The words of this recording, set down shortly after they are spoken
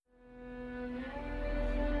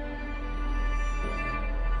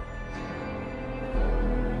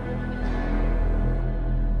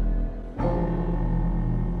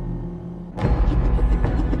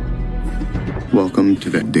Welcome to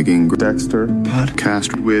the Digging Dexter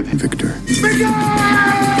podcast with Victor.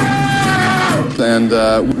 And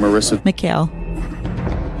Marissa McHale.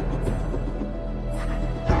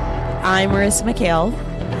 I'm Marissa McHale.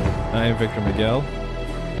 I'm Victor Miguel.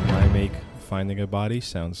 I make finding a body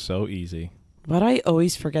sound so easy. Why do I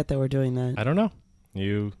always forget that we're doing that? I don't know.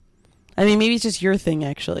 I mean, maybe it's just your thing,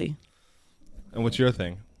 actually. And what's your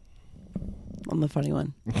thing? I'm the funny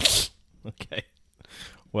one. Okay.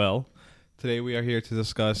 Well, today we are here to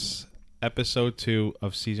discuss episode 2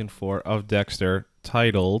 of season 4 of Dexter,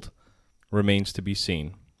 titled Remains to be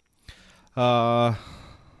Seen. I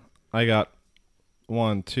got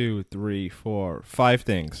 1, 2, 3, 4, 5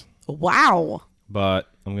 things. Wow. But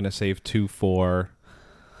I'm going to save 2 for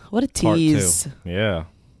what a tease. part 2. Yeah.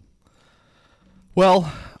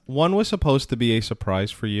 Well, one was supposed to be a surprise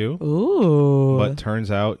for you. Ooh. But turns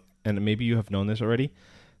out, and maybe you have known this already,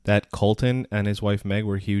 that Colton and his wife Meg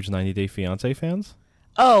were huge 90 Day Fiancé fans.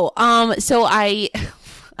 Oh, so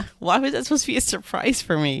why was that supposed to be a surprise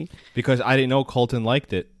for me? Because I didn't know Colton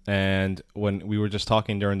liked it. And when we were just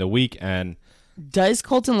talking during the week, and does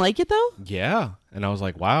Colton like it though? yeah. And I was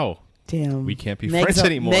like, wow. Damn. We can't be friends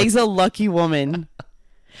anymore. Meg's a lucky woman.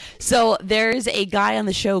 So there's a guy on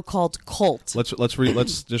the show called Colt. Let's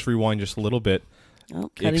just rewind just a little bit. Oh,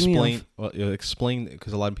 cutting me off. Explain,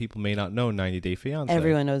 because a lot of people may not know 90 Day Fiancé.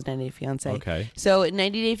 Everyone knows 90 Day Fiancé. Okay. So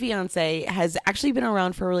 90 Day Fiancé has actually been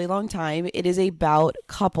around for a really long time. It is about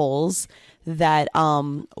couples that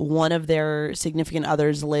one of their significant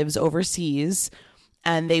others lives overseas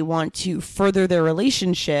and they want to further their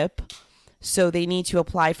relationship. So they need to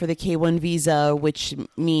apply for the K-1 visa, which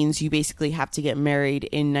means you basically have to get married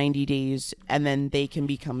in 90 days and then they can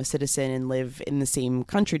become a citizen and live in the same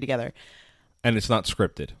country together. And it's not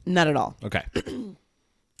scripted. Not at all. Okay.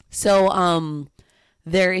 So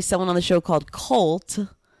there is someone on the show called Colt,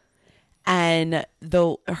 and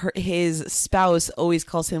his spouse always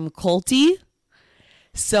calls him Colty.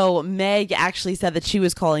 So Meg actually said that she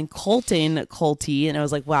was calling Colton Colty, and I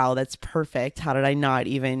was like, wow, that's perfect. How did I not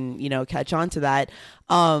even, catch on to that?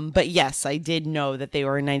 But yes, I did know that they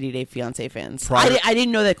were 90 Day Fiancé fans. I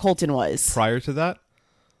didn't know that Colton was. Prior to that?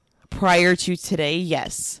 Prior to today,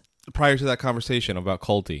 yes. Prior to that conversation about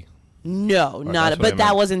Colty? No, not. But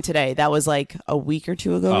that wasn't today. That was like a week or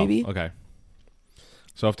two ago, maybe. Okay.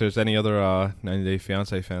 So if there's any other 90 Day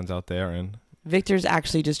Fiancé fans out there, and Victor's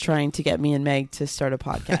actually just trying to get me and Meg to start a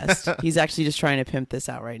podcast. He's actually just trying to pimp this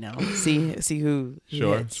out right now. See who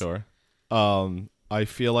hits. Sure. I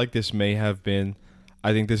feel like this may have been,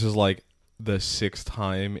 I think this is like the 6th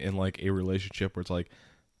time in like a relationship where it's like,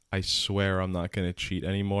 I swear I'm not going to cheat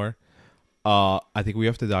anymore. I think we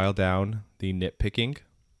have to dial down the nitpicking,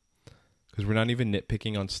 because we're not even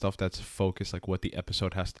nitpicking on stuff that's focused like what the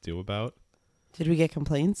episode has to do about. Did we get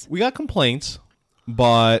complaints? We got complaints,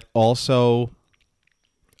 but also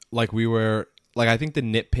like I think the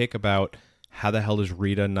nitpick about how the hell does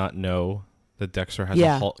Rita not know that Dexter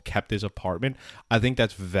has kept his apartment, I think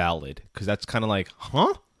that's valid, because that's kind of like,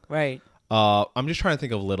 huh? Right. I'm just trying to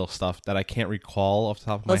think of little stuff that I can't recall off the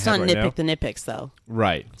top of my head right now. Let's not nitpick the nitpicks, though.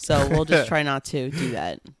 Right. So we'll just try not to do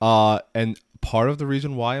that. And part of the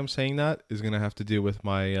reason why I'm saying that is going to have to do with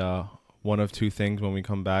my one of 2 things when we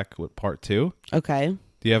come back with part 2. Okay.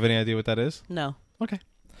 Do you have any idea what that is? No. Okay.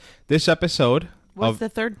 This episode. What's the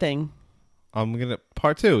third thing?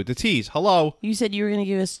 Part 2, the tease. Hello. You said you were going to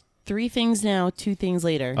give us 3 things now, 2 things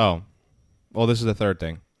later. Oh. Well, this is the third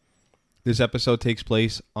thing. This episode takes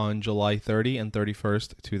place on July 30 and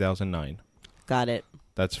 31st, 2009. Got it.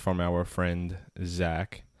 That's from our friend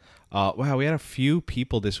Zach. Wow, we had a few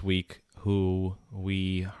people this week who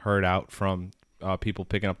we heard out from, people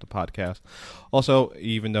picking up the podcast. Also,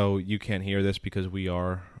 even though you can't hear this because we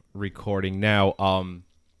are recording now,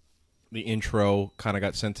 the intro kind of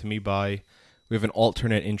got sent to me we have an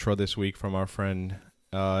alternate intro this week from our friend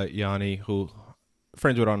Yanni, who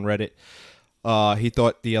friends with on Reddit. He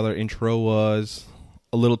thought the other intro was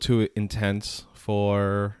a little too intense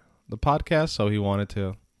for the podcast, so he wanted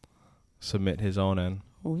to submit his own end.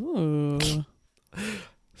 Ooh.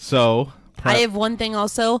 So I have one thing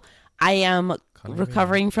also. I am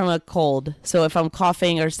recovering from a cold, so if I'm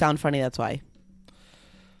coughing or sound funny, that's why.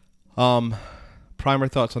 Primer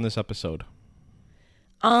thoughts on this episode.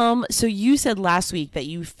 So you said last week that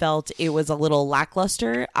you felt it was a little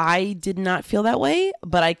lackluster. I did not feel that way,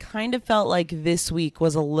 but I kind of felt like this week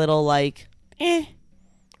was a little like,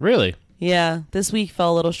 Really? Yeah, this week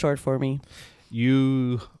fell a little short for me.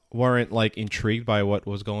 You weren't like intrigued by what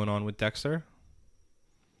was going on with Dexter?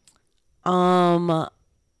 I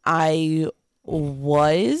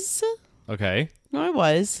was. Okay. No, I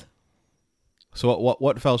was. So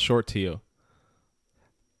what fell short to you?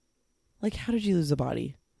 Like, how did you lose a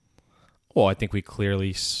body? Well, I think we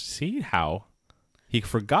clearly see how he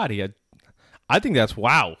forgot he had. I think that's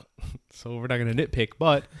wow. So we're not going to nitpick,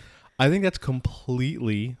 but I think that's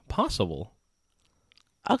completely possible.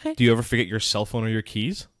 Okay. Do you ever forget your cell phone or your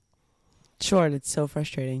keys? Sure, it's so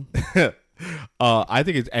frustrating. I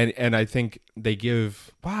think it's and I think they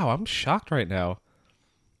give. Wow, I'm shocked right now.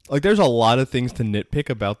 Like, there's a lot of things to nitpick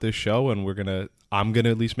about this show, and I'm gonna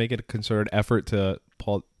at least make it a concerted effort to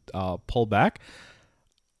pull back.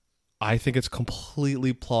 I think it's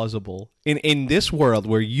completely plausible in this world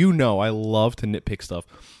where I love to nitpick stuff.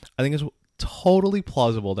 I think it's totally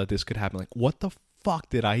plausible that this could happen. Like, what the fuck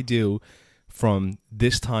did I do from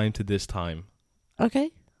this time to this time? Okay.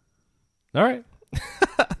 All right.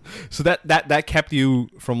 So that kept you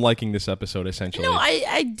from liking this episode, essentially. No,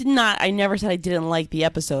 I did not. I never said I didn't like the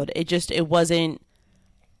episode. It wasn't.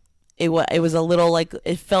 It was a little like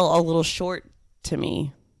it felt a little short to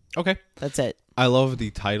me. Okay. That's it. I love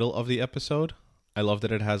the title of the episode. I love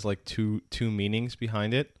that it has like two meanings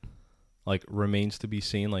behind it. Like, remains to be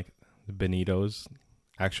seen, like Benito's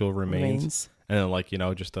actual remains. And then, like,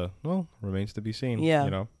 just remains to be seen.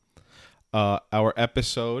 Yeah. Our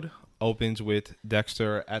episode opens with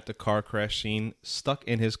Dexter at the car crash scene, stuck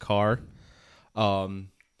in his car.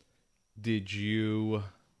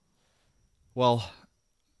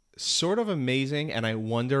 Sort of amazing, and I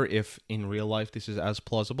wonder if in real life this is as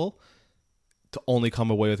plausible, to only come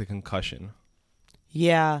away with a concussion.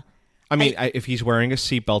 Yeah. I mean, if he's wearing a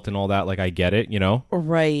seatbelt and all that, like, I get it,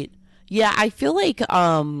 Right. Yeah, I feel like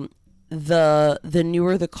the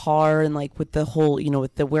newer the car and, like, with the whole,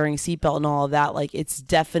 with the wearing seatbelt and all of that, like, it's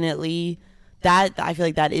definitely that. I feel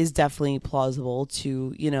like that is definitely plausible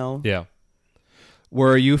to, Yeah.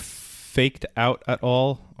 Were you faked out at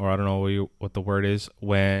all, or I don't know what the word is,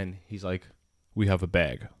 when he's like, "We have a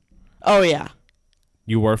bag"? Oh yeah.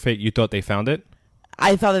 You were fake. You thought they found it?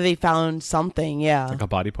 I thought that they found something. Yeah. Like a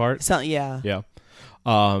body part. Yeah. Yeah.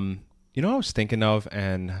 I was thinking of,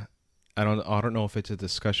 and I don't know if it's a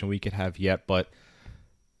discussion we could have yet, but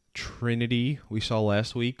Trinity, we saw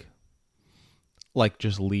last week, like,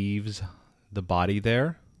 just leaves the body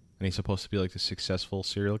there, and he's supposed to be like the successful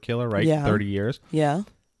serial killer, right? Yeah. 30 years. Yeah.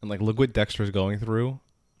 And, like, look what Dexter's going through,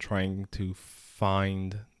 trying to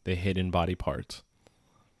find the hidden body parts.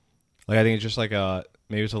 Like, I think it's just like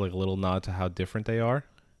maybe it's like a little nod to how different they are.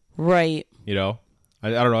 Right. I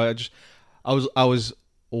don't know. I was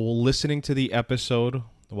listening to the episode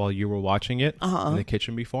while you were watching it in the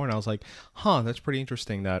kitchen before, and I was like, that's pretty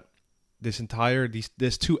interesting that this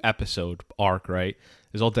 2-episode arc, right,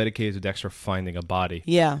 is all dedicated to Dexter finding a body.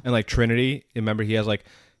 Yeah. And, like, Trinity, remember, he has, like,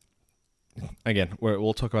 again,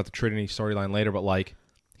 we'll talk about the Trinity storyline later, but, like,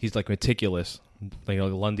 he's, like, meticulous. Like,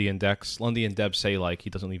 Lundy and Deb say, like, he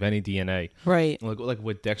doesn't leave any DNA. Right. Like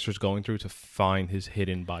what Dexter's going through to find his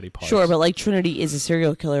hidden body parts. Sure, but, like, Trinity is a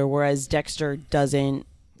serial killer, whereas Dexter doesn't.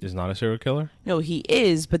 Is not a serial killer? No, he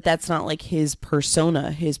is, but that's not, like, his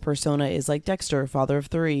persona. His persona is, like, Dexter, father of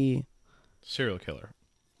 3. Serial killer.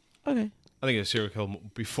 Okay. I think he's a serial killer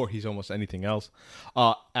before he's almost anything else.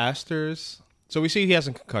 Astor's. So we see he has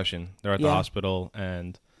a concussion. They're at the hospital,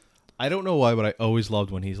 and I don't know why, but I always loved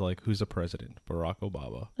when he's like, "Who's the president?" Barack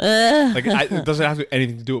Obama. Like, it doesn't have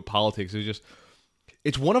anything to do with politics.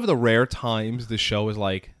 It's one of the rare times the show is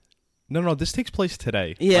like, no, this takes place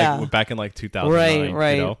today. Yeah. Like, back in, like, 2009.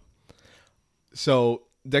 Right. So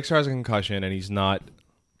Dexter has a concussion, and he's not.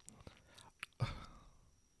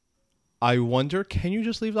 I wonder, can you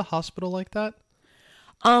just leave the hospital like that?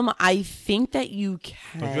 I think that you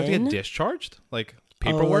can. Don't you have to get discharged? Like, like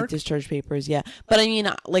paperwork? discharge papers, yeah. But I mean,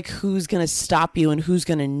 like, who's going to stop you and who's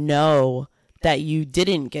going to know that you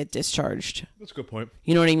didn't get discharged? That's a good point.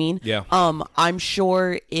 You know what I mean? Yeah. I'm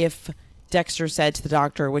sure if Dexter said to the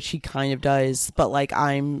doctor, which he kind of does, but, like,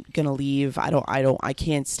 I'm going to leave. I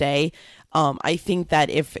can't stay. I think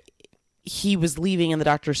that if he was leaving and the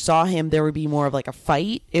doctor saw him, there would be more of, like, a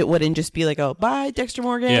fight. It wouldn't just be like, "Oh, bye, Dexter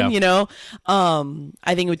Morgan," I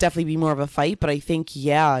think it would definitely be more of a fight, but I think,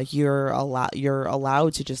 you're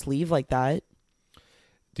allowed to just leave like that.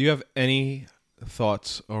 Do you have any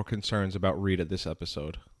thoughts or concerns about Rita this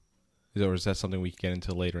episode? Or is that something we can get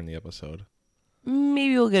into later in the episode?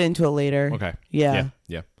 Maybe we'll get into it later. Okay. Yeah.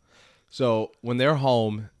 So when they're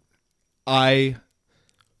home,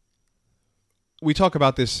 we talk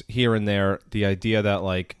about this here and there, the idea that,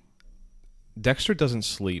 like, Dexter doesn't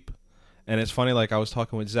sleep. And it's funny, like, I was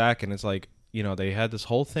talking with Zach, and it's like, they had this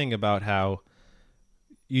whole thing about how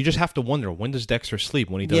you just have to wonder, when does Dexter sleep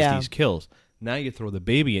when he does these kills? Now you throw the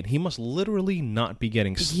baby in. He must literally not be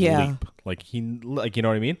getting sleep. Yeah. Like, you know what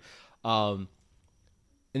I mean?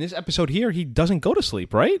 In this episode here, he doesn't go to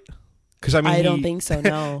sleep, right? Because I mean, I don't think so.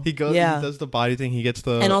 No. he goes, Yeah. he does the body thing. He gets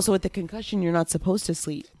the, And also with the concussion, you're not supposed to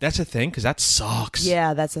sleep. that's a thing because that sucks.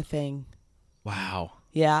 Yeah, that's a thing. Wow.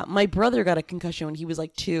 Yeah, my brother got a concussion when he was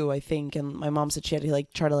like 2, I think, and my mom said she had to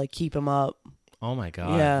like try to like keep him up. Oh my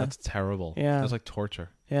god. Yeah. That's terrible. Yeah. That's like torture.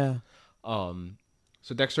 Yeah.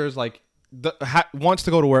 So Dexter is like wants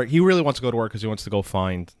to go to work. He really wants to go to work because he wants to go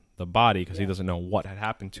find the body because he doesn't know what had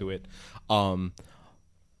happened to it.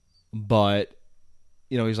 But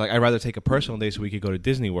you know, he's like, I'd rather take a personal day so we could go to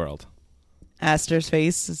Disney World. Aster's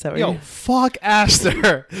face. Is that what Yo, you're... fuck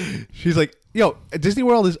Aster. She's like, yo, Disney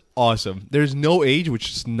World is awesome. There's no age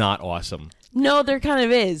which is not awesome. No, there kind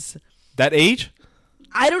of is. That age?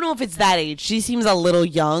 I don't know if it's that age. She seems a little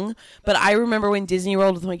young, but I remember when Disney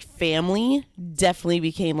World with my family definitely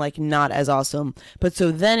became like not as awesome. But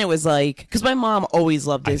so then it was like, because my mom always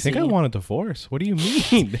loved Disney. I think I want a divorce. What do you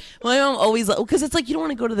mean? My mom always, because it's like you don't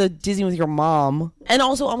want to go to the Disney with your mom, and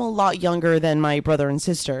also I'm a lot younger than my brother and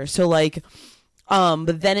sister, so like,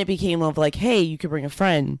 but then it became of like, hey, you could bring a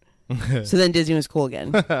friend. So then Disney was cool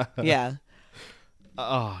again. Yeah.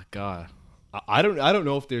 Oh god. I don't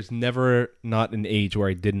know if there's never not an age where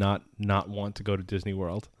I did not want to go to Disney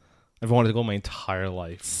World. I've wanted to go my entire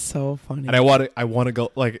life. So funny. And I want to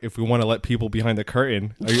go, like, if we want to let people behind the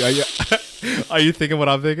curtain. Are you are you thinking what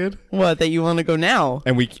I'm thinking? What, that you want to go now?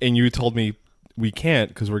 And you told me we can't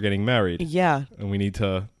because we're getting married. Yeah. And we need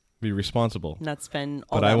to be responsible. Not spend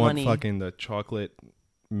all but that I want money. fucking the chocolate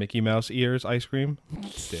Mickey Mouse ears ice cream.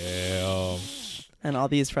 Damn. And all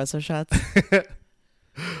the espresso shots.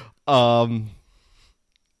 Lauren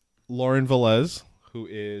Velez, who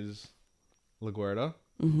is LaGuardia.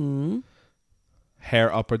 Mm-hmm.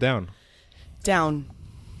 Hair up or down? Down.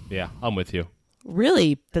 Yeah, I'm with you.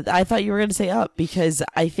 Really? I thought you were going to say up, because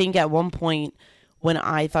I think at one point when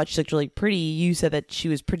I thought she looked really pretty, you said that she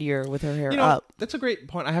was prettier with her hair up. That's a great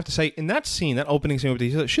point. I have to say, in that scene, that opening scene with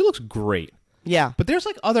the, she looks great. Yeah. But there's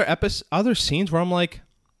like other scenes where I'm like,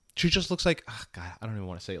 she just looks like, oh God, I don't even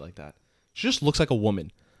want to say it like that. She just looks like a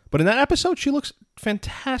woman. But in that episode, she looks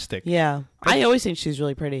fantastic. Yeah. I always think she's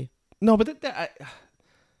really pretty. No, but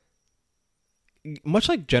much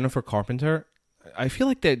like Jennifer Carpenter, I feel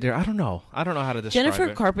like they're I don't know how to describe Jennifer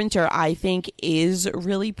it. Carpenter, I think, is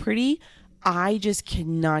really pretty. I just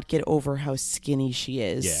cannot get over how skinny she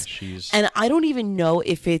is. Yeah, she's... And I don't even know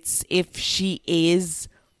if she is...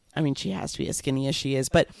 I mean, she has to be as skinny as she is,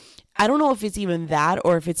 but I don't know if it's even that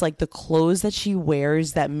or if it's like the clothes that she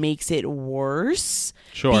wears that makes it worse.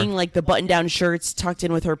 Sure. Being like the button-down shirts tucked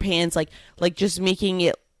in with her pants, like just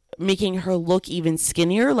making her look even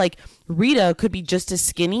skinnier. Like Rita could be just as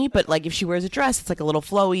skinny, but like if she wears a dress, it's like a little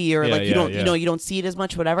flowy, or you don't see it as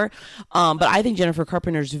much, whatever. But I think Jennifer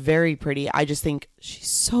Carpenter's very pretty. I just think she's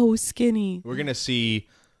so skinny. We're gonna see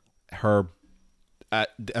her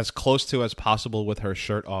as close to as possible with her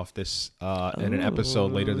shirt off this in an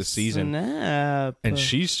episode later this season. Snap. And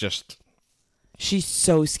she's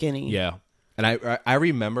so skinny. Yeah. And I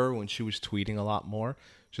remember when she was tweeting a lot more.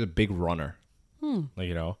 She's a big runner. Like,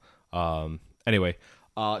 you know. Anyway,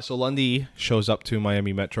 so Lundy shows up to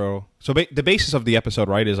Miami Metro. So the basis of the episode,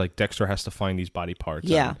 right, is like Dexter has to find these body parts.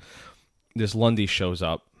 Yeah. And this Lundy shows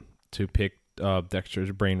up to pick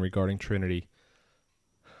Dexter's brain regarding Trinity.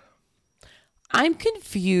 I'm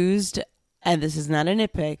confused, and this is not a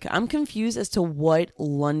nitpick. I'm confused as to what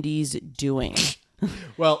Lundy's doing.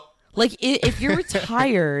 Well, like, if you're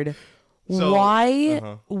retired, So,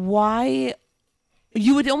 why?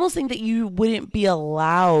 You would almost think that you wouldn't be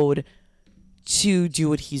allowed to do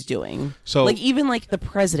what he's doing. So, like, even like the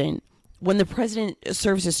president, when the president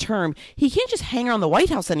serves his term, he can't just hang around the White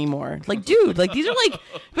House anymore. Like, dude, like these are like,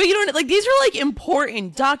 but you don't like these are like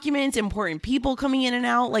important documents, important people coming in and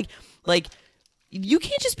out. Like you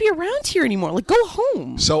can't just be around here anymore. Like, go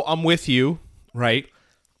home. So I'm with you, right?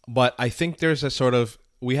 But I think there's a sort of,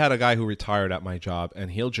 we had a guy who retired at my job,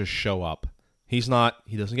 and he'll just show up. He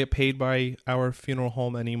doesn't get paid by our funeral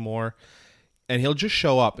home anymore, and he'll just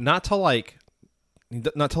show up, not to like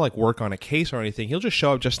work on a case or anything. He'll just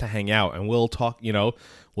show up just to hang out, and we'll talk. You know,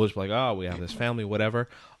 we'll just be like, oh, we have this family, whatever.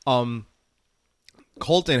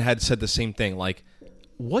 Colton had said the same thing, like,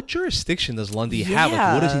 what jurisdiction does Lundy have?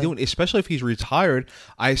 Like, what is he doing? Especially if he's retired,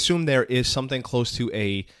 I assume there is something close to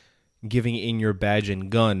a giving in your badge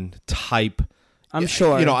and gun type. I'm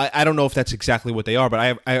sure. You know, I don't know if that's exactly what they are,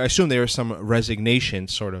 but I assume there is some resignation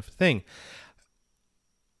sort of thing.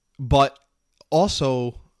 But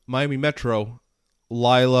also, Miami Metro,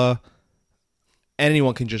 Lila,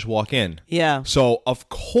 anyone can just walk in. Yeah. So, of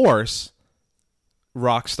course,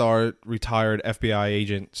 rock star, retired FBI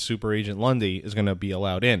agent, super agent Lundy is going to be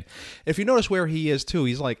allowed in. If you notice where he is, too,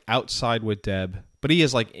 he's like outside with Deb, But he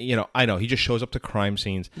is like, I know he just shows up to crime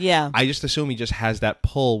scenes. Yeah. I just assume he just has that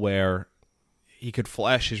pull where he could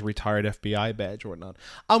flash his retired FBI badge or whatnot.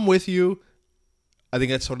 I'm with you. I think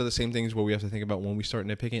that's sort of the same things where we have to think about when we start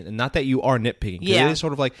nitpicking. And not that you are nitpicking. Yeah. It is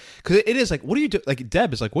sort of like, because it is like, what do you do? Like,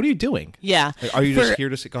 Deb is like, what are you doing? Yeah. Like, are you just here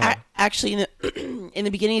to say, go ahead. Actually, in the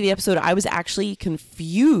beginning of the episode, I was actually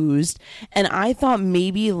confused. And I thought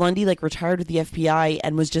maybe Lundy like retired with the FBI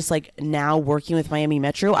and was just like now working with Miami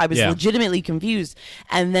Metro. I was legitimately confused.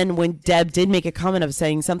 And then when Deb did make a comment of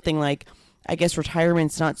saying something like, I guess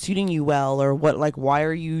retirement's not suiting you well, or what, like, why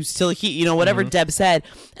are you still here? Whatever Deb said.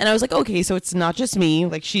 And I was like, okay, so it's not just me.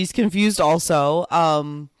 Like, she's confused also.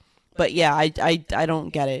 But yeah, I don't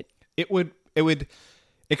get it. It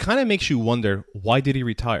kind of makes you wonder, why did he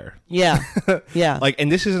retire? Yeah. Yeah. Like,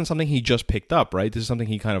 and this isn't something he just picked up, right? This is something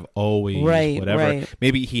he kind of always, whatever. Right.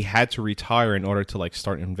 Maybe he had to retire in order to like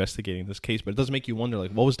start investigating this case, but it does make you wonder,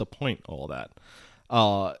 like, what was the point of all that?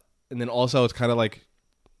 And then also it's kind of like,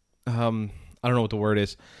 I don't know what the word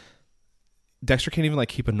is. Dexter can't even like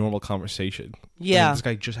keep a normal conversation. Yeah. This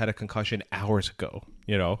guy just had a concussion hours ago,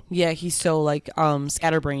 Yeah, he's so like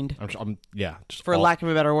scatterbrained. Just For lack of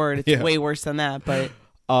a better word. It's way worse than that, but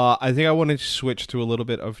I think I want to switch to a little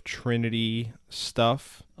bit of Trinity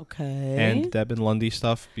stuff. Okay. And Deb and Lundy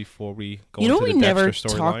stuff before we go into the we never Dexter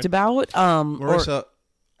storyline. talked about? Marissa,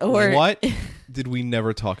 or what did we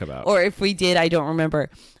never talk about? Or if we did, I don't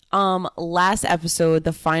remember. Last episode,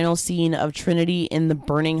 the final scene of Trinity in the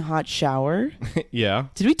burning hot shower. Yeah.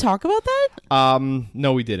 Did we talk about that?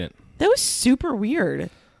 No, we didn't. That was super weird.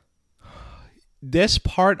 This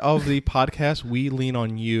part of the podcast, we lean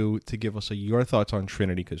on you to give us your thoughts on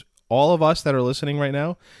Trinity, because all of us that are listening right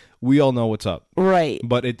now, we all know what's up. Right.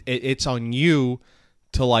 But it's on you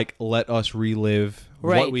to like let us relive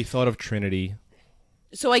what we thought of Trinity.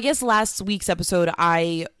 So I guess last week's episode,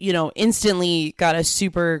 I, instantly got a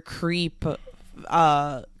super creep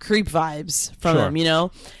vibes from him,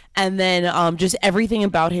 and then just everything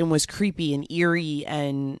about him was creepy and eerie,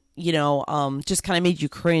 and just kind of made you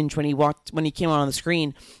cringe when he came on the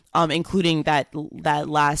screen, including that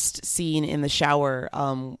last scene in the shower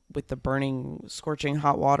with the burning, scorching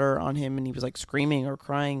hot water on him, and he was like screaming or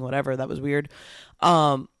crying, whatever. That was weird.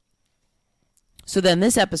 So then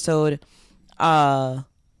this episode.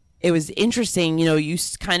 It was interesting, you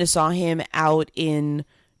kind of saw him out in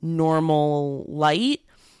normal light.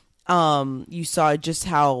 You saw just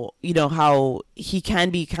how he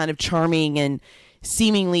can be kind of charming and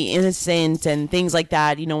seemingly innocent and things like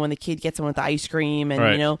that, when the kid gets him with the ice cream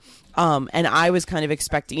and, and I was kind of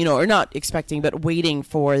expecting, or not expecting, but waiting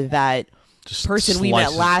for that just person we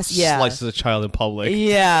met last. Yeah. Slices a child in public.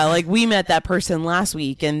 Yeah. Like we met that person last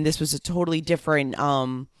week, and this was a totally different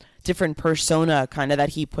persona kind of that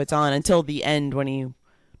he puts on until the end when he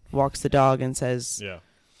walks the dog and says,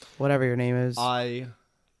 whatever your name is. In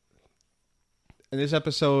this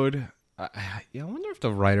episode, I wonder if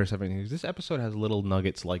the writers have anything. This episode has little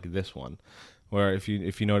nuggets like this one, where if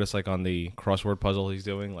you notice, like on the crossword puzzle he's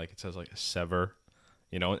doing, like it says like sever,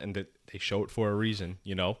 and they show it for a reason,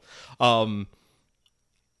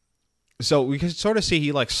 So we can sort of see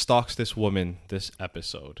he like stalks this woman this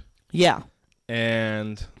episode. Yeah.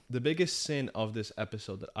 And the biggest sin of this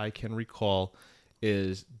episode that I can recall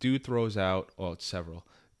is dude throws out a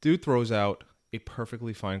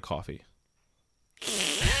perfectly fine coffee.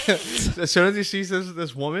 As soon as he sees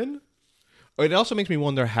this woman, it also makes me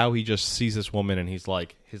wonder how he just sees this woman and he's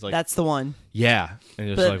like that's the one. Yeah, and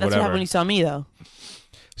just but like that's whatever. what happened when he saw me though.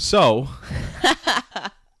 So,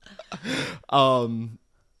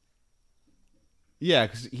 yeah,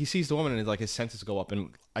 because he sees the woman and like his senses go up,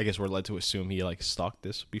 and I guess we're led to assume he like stalked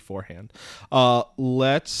this beforehand. I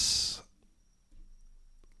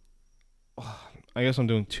guess I'm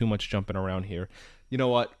doing too much jumping around here. You know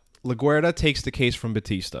what? LaGuardia takes the case from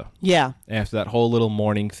Batista. Yeah. After that whole little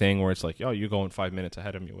morning thing where it's like, oh, you're going 5 minutes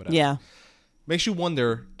ahead of me, whatever. Yeah. Makes you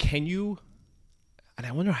wonder, and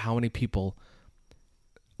I wonder how many people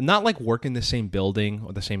not like work in the same building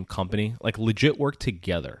or the same company, like legit work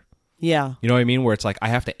together. Yeah. You know what I mean? Where it's like, I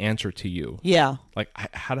have to answer to you. Yeah. Like,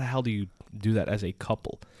 how the hell do you do that as a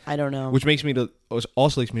couple? I don't know. Which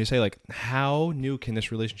also makes me to say, like, how new can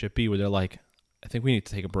this relationship be where they're like, I think we need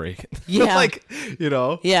to take a break. Yeah. Like,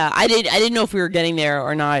 Yeah, I didn't know if we were getting there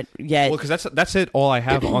or not yet. Well, because that's it. All I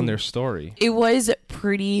have on their story. It was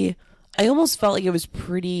pretty. I almost felt like it was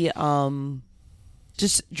pretty,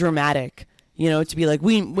 just dramatic. To be like,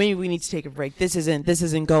 we need to take a break. This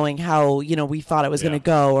isn't going how we thought it was going to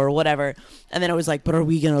go or whatever. And then it was like, but are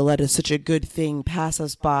we going to let such a good thing pass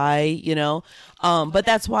us by? But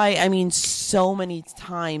that's why so many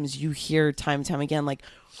times you hear time and time again like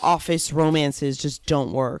office romances just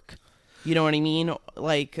don't work. You know what I mean?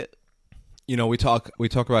 Like, you know, we talk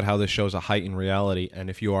about how this show's a heightened reality, and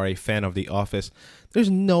if you are a fan of The Office, there's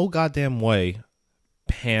no goddamn way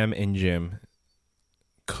Pam and Jim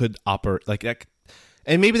could operate like that.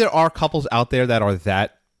 And maybe there are couples out there that are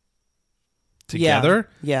that together.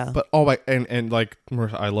 Yeah. But oh my, and like,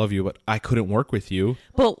 Marissa, I love you, but I couldn't work with you.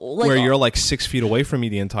 But like, where you're like 6 feet away from me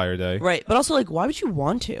the entire day. Right. But also, like, why would you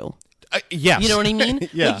want to? Yes. You know what I mean?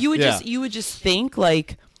 Yeah. Like, you would just think,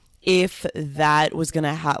 like, if that was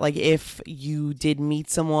gonna happen, like, if you did meet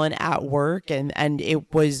someone at work and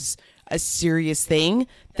it was a serious thing,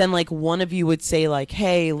 then like one of you would say like,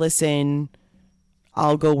 hey, listen,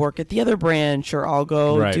 I'll go work at the other branch, or I'll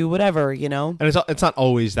go do whatever, you know. And it's not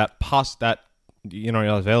always that you know,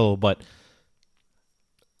 you're available, but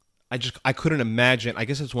I couldn't imagine. I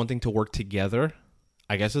guess it's one thing to work together.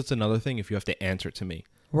 I guess it's another thing if you have to answer to me.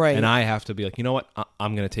 Right. And I have to be like, you know what?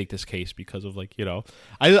 I'm going to take this case because of, like, you know.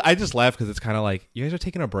 I just laugh because it's kind of like, you guys are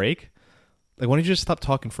taking a break? Like, why don't you just stop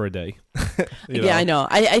talking for a day? Yeah, know? I know.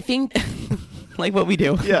 I think, like what we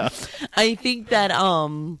do. Yeah. I think that...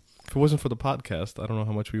 If it wasn't for the podcast, I don't know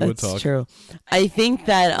how much we would talk. That's true. I think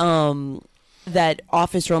that... that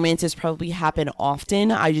office romances probably happen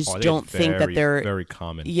often. I just don't think that they're... very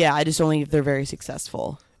common. Yeah, I just don't think they're very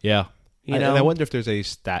successful. Yeah. You know? And I wonder if there's a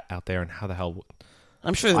stat out there and how the hell...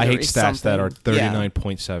 I'm sure I hate stats that are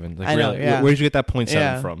 39.7. Like, I know, really, yeah. where did you get that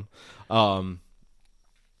 0.7 from?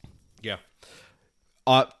 Yeah.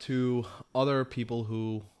 To other people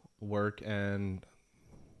who work and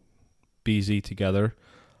BZ together,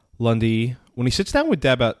 Lundy, when he sits down with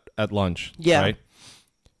Deb at lunch, right?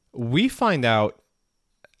 We find out,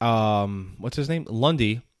 what's his name?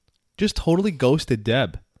 Lundy just totally ghosted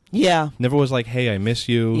Deb. Yeah. Never was like, hey, I miss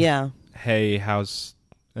you. Yeah. Hey, how's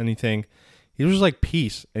anything? He was like,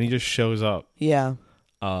 peace, and he just shows up. Yeah.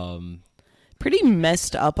 Pretty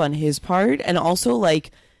messed up on his part, and also,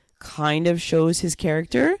 like, kind of shows his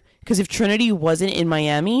character. Because if Trinity wasn't in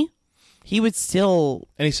Miami, he would still...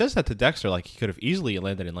 And he says that to Dexter, like, he could have easily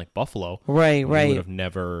landed in, like, Buffalo. Right. He would have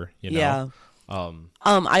never, you know. Yeah.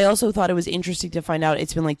 I also thought it was interesting to find out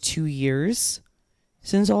it's been, like, 2 years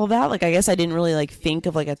since all of that. Like, I guess I didn't really, like, think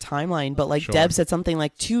of, like, a timeline, but, like, Deb said something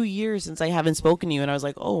like 2 years since I haven't spoken to you, and I was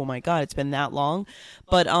like, oh my god, it's been that long.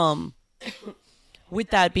 But with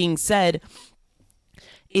that being said,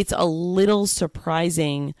 it's a little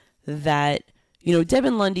surprising that, you know, Deb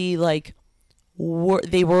and Lundy, like,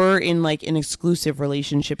 they were in, like, an exclusive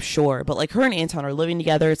relationship, sure, but, like, her and Anton are living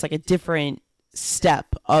together. It's like a different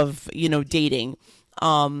step of, you know, dating.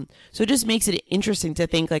 So it just makes it interesting to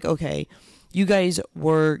think, like, okay, you guys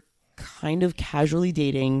were kind of casually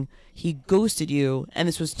dating. He ghosted you, and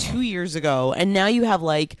this was 2 years ago. And now you have,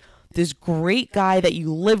 like, this great guy that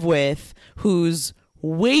you live with who's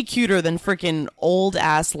way cuter than freaking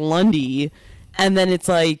old-ass Lundy. And then it's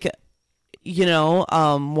like, you know,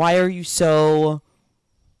 why are you so,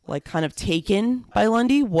 like, kind of taken by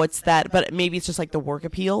Lundy? What's that? But maybe it's just, like, the work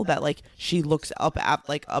appeal that, like, she looks up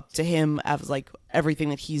to him as, like, everything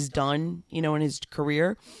that he's done, you know, in his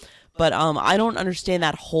career. But I don't understand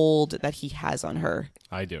that hold that he has on her.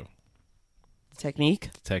 I do. Technique?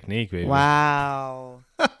 Technique, baby. Wow.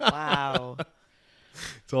 Wow.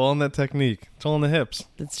 It's all in that technique. It's all in the hips.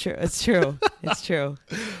 It's true. It's true. It's true.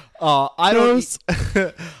 I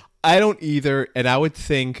don't either. And I would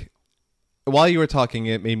think, while you were talking,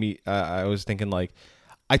 it made me, I was thinking, like,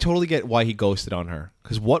 I totally get why he ghosted on her.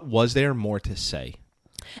 Because what was there more to say?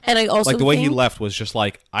 And I also like the way he left was just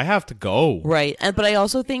like, I have to go. Right. But I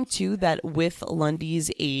also think too that with Lundy's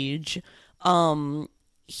age,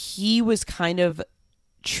 he was kind of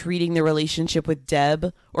treating the relationship with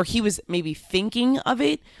Deb, or he was maybe thinking of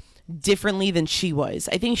it differently than she was.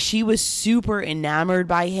 I think she was super enamored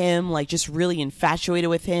by him, like just really infatuated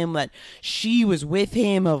with him, that she was with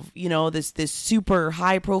him, of, you know, this super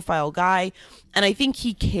high profile guy. And I think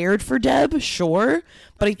he cared for Deb, sure,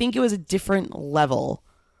 but I think it was a different level.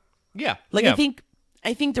 Yeah. Like, yeah.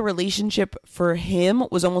 I think the relationship for him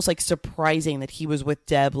was almost like surprising that he was with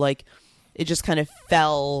Deb. Like, it just kind of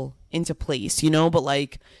fell into place, you know? But,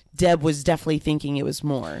 like, Deb was definitely thinking it was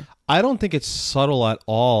more. I don't think it's subtle at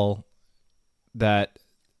all that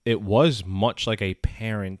it was much like a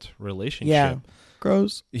parent relationship. Yeah.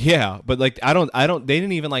 Gross. Yeah, but, like, they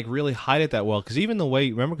didn't even, like, really hide it that well. Because even the way,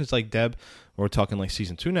 remember, because, like, Deb, we're talking, like,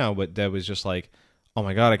 season 2 now, but Deb was just like, oh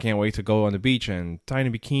my god, I can't wait to go on the beach and tiny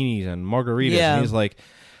bikinis and margaritas. Yeah. And he's like,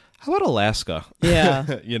 how about Alaska?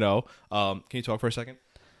 Yeah. You know? Can you talk for a second?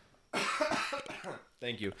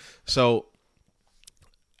 Thank you. So,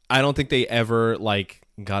 I don't think they ever, like,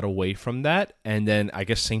 got away from that. And then, I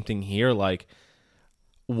guess same thing here, like,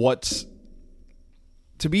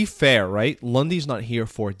 to be fair, right? Lundy's not here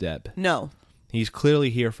for Deb. No. He's clearly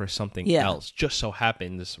here for something Yeah. else. Just so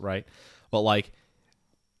happens, right? But like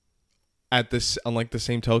on the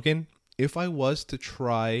same token, if I was to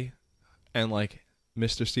try and like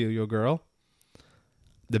Mr. Steal Your Girl,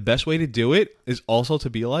 the best way to do it is also to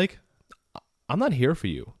be like, I'm not here for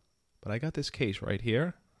you, but I got this case right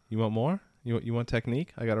here. You want more? You want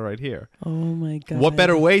technique? I got it right here. Oh my God. What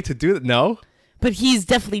better way to do that? No. But he's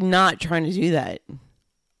definitely not trying to do that.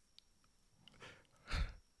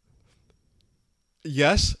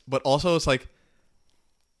 Yes, but also it's like,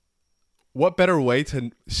 what better way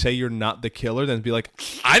to say you're not the killer than to be like,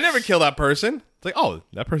 I never killed that person? It's like, oh,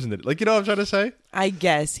 that person did it. Like, you know what I'm trying to say? I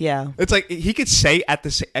guess, yeah. It's like he could say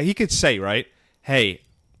right, hey,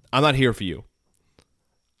 I'm not here for you.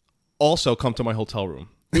 Also, come to my hotel room.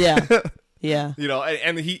 Yeah. Yeah. You know,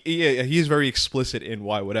 and he is very explicit in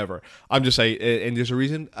why whatever. I'm just saying, and there's a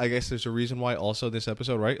reason. I guess there's a reason why also this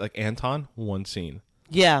episode, right? Like Anton, one scene.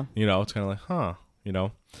 Yeah. You know, it's kind of like, huh? You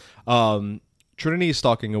know, Trinity is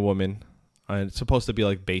stalking a woman. And it's supposed to be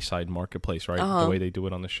like Bayside Marketplace, right? The way they do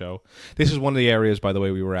it on the show. This is one of the areas, by the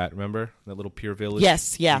way, we were at. Remember that little pier village?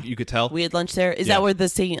 Yes, yeah. You could tell. We had lunch there. Is Yeah. that where the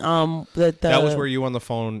same That was where you were on the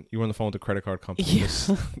phone. You were on the phone with the credit card company. Yeah.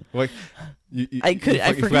 Like, I you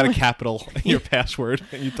forgot forgot a my- capital in your password,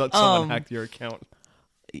 and you thought someone hacked your account.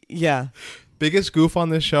 Yeah. Biggest goof on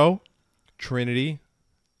this show, Trinity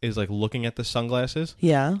is like looking at the sunglasses,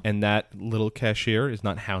 Yeah. and that little cashier is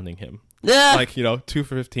not hounding him. Yeah. Like, you know, 2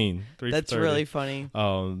 for 15, 3 for 30. That's really funny.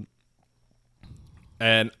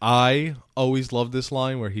 And I always love this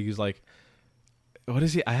line where he's like, what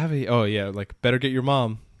is he? Like, better get your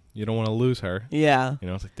mom. You don't want to lose her. Yeah. You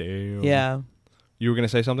know, it's like, damn. Yeah. You were going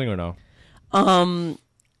to say something or no?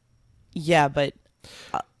 Yeah, but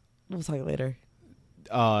we'll talk later.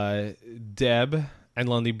 Deb and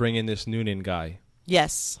Lundy bring in this Noonan guy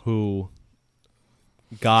Yes. who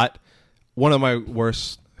got one of my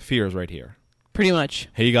worst fears right here. Pretty much.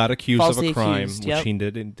 He got accused Falsely of a crime accused, which yep. he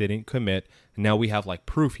didn't commit. And now we have like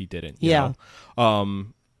proof he didn't. You Yeah. know?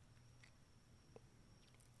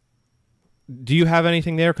 Do you have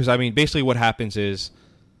anything there? Because I mean, basically, what happens is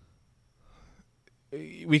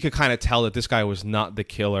we could kind of tell that this guy was not the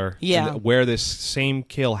killer. Yeah. And where this same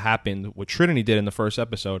kill happened, what Trinity did in the first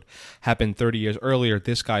episode, happened 30 years earlier.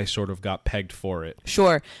 This guy sort of got pegged for it.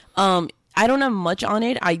 Sure. I don't have much on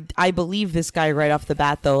it. I believe this guy right off the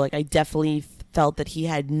bat, though. Like, I definitely felt that he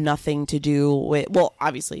had nothing to do with. Well,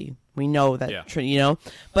 obviously, we know that, Yeah. you know,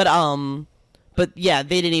 but yeah,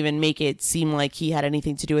 they didn't even make it seem like he had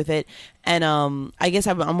anything to do with it. And I guess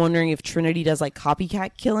I'm wondering if Trinity does like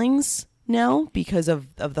copycat killings now because of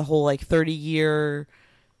the whole like 30-year,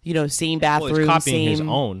 you know, same bathroom, Well, he's copying same. his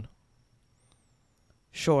own.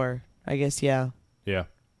 Sure, I guess, yeah. Yeah.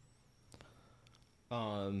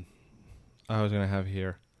 I was gonna have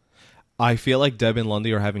here. I feel like Deb and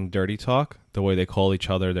Lundy are having dirty talk the way they call each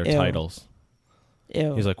other their Ew. titles.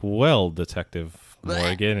 Ew. He's like, "Well, Detective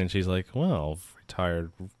Morgan," and she's like, "Well,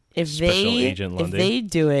 retired if Special Agent Lundy." if they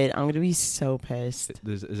do it, I'm gonna be so pissed.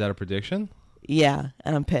 Is that a prediction? Yeah,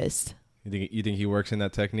 and I'm pissed. You think he works in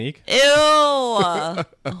that technique? Ew! Oh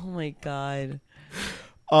my god.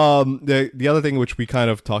 The other thing which we kind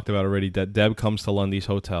of talked about already, that Deb comes to Lundy's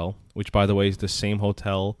hotel, which by the way is the same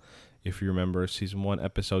hotel. If you remember season 1,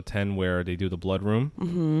 episode 10, where they do the blood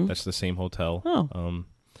room, that's the same hotel. Oh.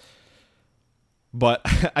 But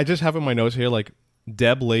I just have in my notes here, like,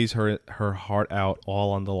 Deb lays her heart out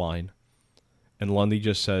all on the line. And Lundy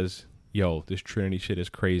just says, yo, this Trinity shit is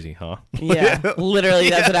crazy, huh? Yeah, literally,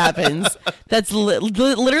 that's what happens. That's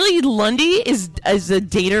literally Lundy is a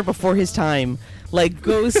dater before his time. Like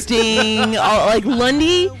ghosting, like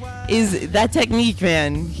Lundy is that technique,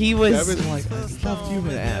 man. He was. Deb is like, I love you,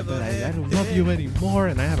 but I don't love you anymore,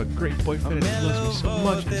 and I have a great boyfriend, and he loves me so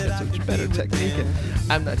much, and he said such better technique, and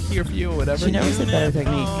I'm not here for you, or whatever. She never said better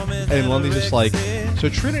technique. And Lundy's just like, so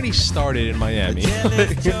Trinity started in Miami.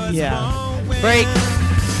 Yeah. Break.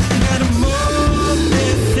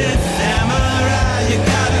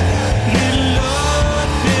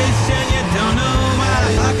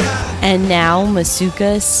 And now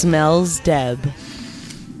Masuka smells Deb.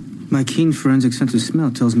 My keen forensic sense of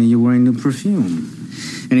smell tells me you're wearing new perfume.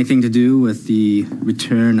 Anything to do with the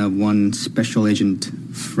return of one Special Agent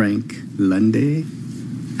Frank Lundy?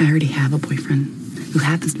 I already have a boyfriend who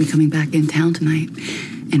happens to be coming back in town tonight.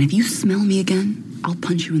 And if you smell me again, I'll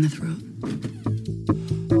punch you in the throat.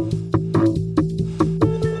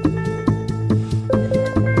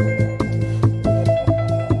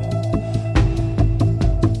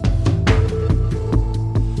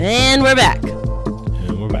 And we're back.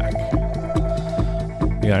 And we're back.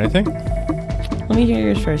 We anything? Let me hear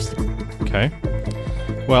yours first. Okay.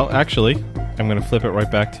 Well, actually, I'm going to flip it right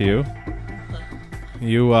back to you.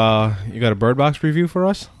 You got a Bird Box review for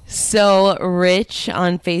us? So, Rich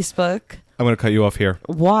on Facebook. I'm going to cut you off here.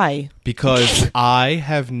 Why? Because I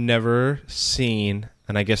have never seen,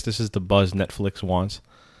 and I guess this is the buzz Netflix wants,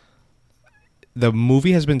 the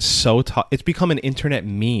movie has been so it's become an internet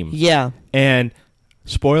meme. Yeah. And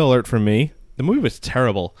spoiler alert for me, the movie was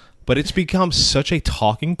terrible, but it's become such a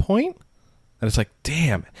talking point, and it's like,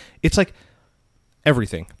 damn, it's like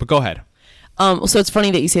everything. But go ahead. So it's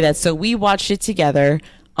funny that you say that. So we watched it together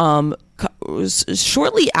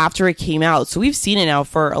shortly after it came out. So we've seen it now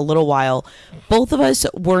for a little while. Both of us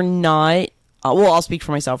were not. Well, I'll speak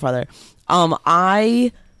for myself rather.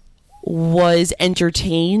 I was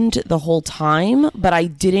entertained the whole time, but I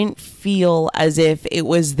didn't feel as if it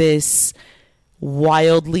was this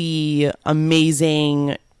wildly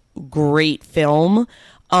amazing, great film.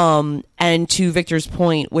 And to Victor's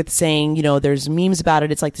point with saying, you know, there's memes about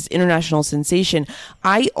it, it's like this international sensation.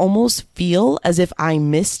 I almost feel as if I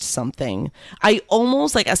missed something. I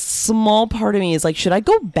almost, like, a small part of me is like, should I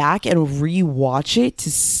go back and rewatch it to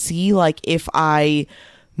see, like, if I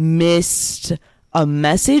missed a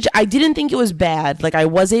message? I didn't think it was bad. Like, I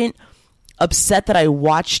wasn't upset that I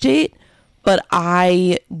watched it, but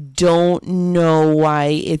I don't know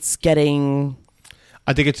why it's getting...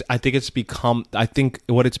 I think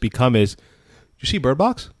what it's become is, you see Bird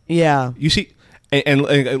Box? Yeah. You see, and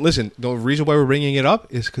listen, the reason why we're bringing it up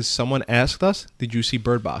is because someone asked us, did you see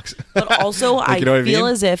Bird Box? But also, like, I you know what feel I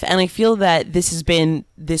mean? as if, and I feel that this has been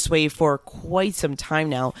this way for quite some time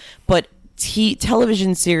now, but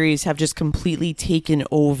television series have just completely taken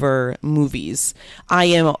over movies. I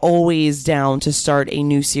am always down to start a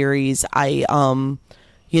new series.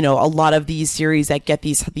 You know, a lot of these series that get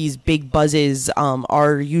these big buzzes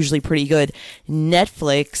are usually pretty good.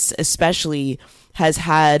 Netflix, especially, has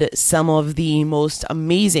had some of the most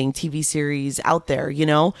amazing TV series out there. You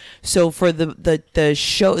know, so for the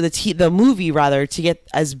show, the movie rather, to get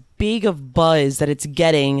as big of buzz that it's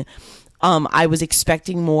getting, I was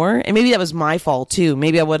expecting more, and maybe that was my fault too.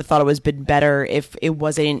 Maybe I would have thought it was been better if it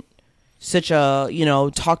wasn't such a, you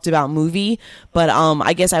know, talked about movie, but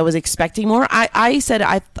I guess I was expecting more. I said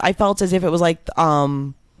I felt as if it was like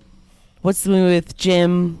what's the movie with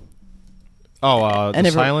Jim? Oh,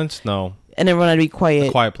 The Silence? No. And everyone had to be quiet.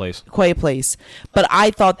 A Quiet Place. Quiet Place. But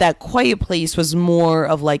I thought that Quiet Place was more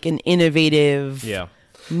of like an innovative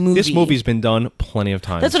movie. This movie's been done plenty of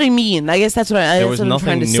times. That's what I mean. I guess that's what there was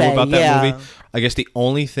nothing new about that movie. I guess the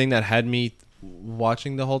only thing that had me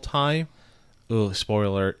watching the whole time, spoiler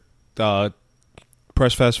alert,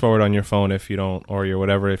 press fast forward on your phone if you don't, or your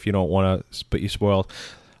whatever, if you don't want to, but you spoiled.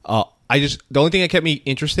 The only thing that kept me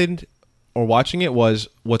interested or watching it was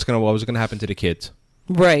what was gonna happen to the kids.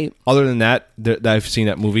 Right. Other than that, I've seen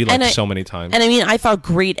that movie so many times. And I mean, I thought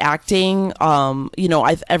great acting. You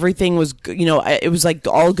know, everything was, you know, it was like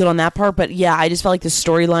all good on that part. But yeah, I just felt like the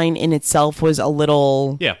storyline in itself was a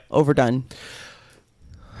little overdone.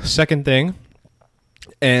 Second thing,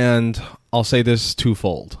 and I'll say this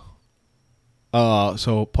twofold.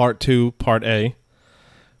 So part 2, part A,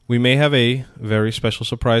 we may have a very special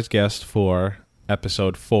surprise guest for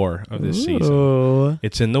episode 4 of this season.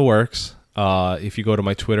 It's in the works. If you go to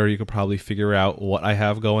my Twitter, you could probably figure out what I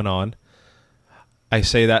have going on. I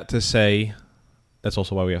say that to say that's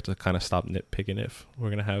also why we have to kind of stop nitpicking if we're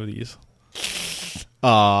going to have these.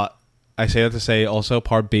 I say that to say also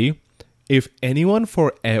part B, if anyone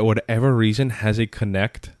for whatever reason has a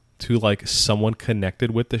connect to like someone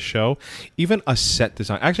connected with the show, even a set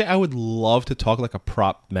design. Actually, I would love to talk like a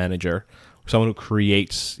prop manager, someone who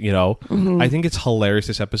creates, you know. I think it's hilarious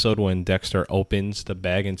this episode when Dexter opens the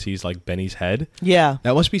bag and sees like Benny's head. Yeah.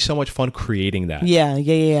 That must be so much fun creating that.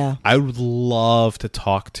 Yeah. I would love to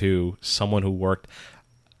talk to someone who worked.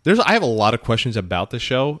 I have a lot of questions about the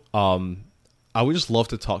show. I would just love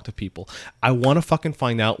to talk to people. I want to fucking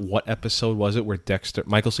find out what episode was it where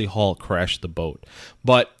Michael C. Hall crashed the boat.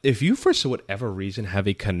 But if you, for whatever reason, have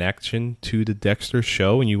a connection to the Dexter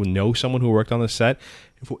show and you know someone who worked on the set,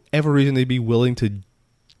 if for whatever reason they'd be willing to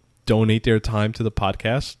donate their time to the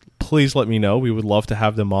podcast, please let me know. We would love to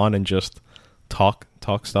have them on and just talk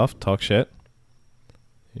stuff, talk shit.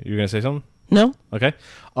 You're going to say something? No. Okay.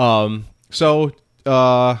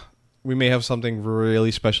 We may have something really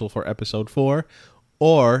special for episode 4,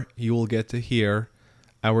 or you will get to hear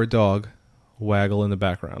our dog waggle in the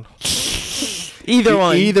background.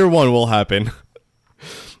 Either one will happen.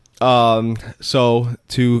 So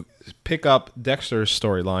to pick up Dexter's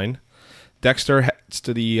storyline, Dexter heads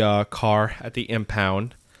to the car at the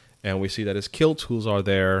impound, and we see that his kill tools are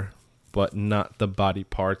there, but not the body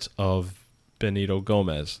parts of Benito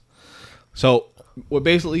Gomez. So what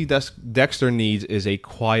basically Dexter needs is a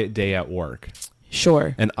quiet day at work.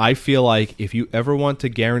 Sure. And I feel like if you ever want to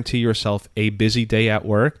guarantee yourself a busy day at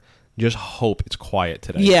work, just hope it's quiet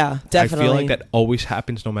today. Yeah, definitely. I feel like that always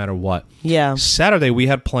happens no matter what. Yeah. Saturday, we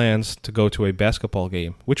had plans to go to a basketball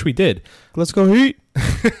game, which we did. Let's go Heat.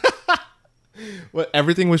 But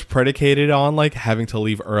everything was predicated on like having to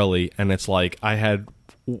leave early, and it's like I had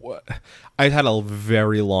a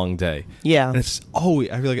very long day. Yeah. And it's always,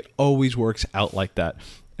 I feel like it always works out like that.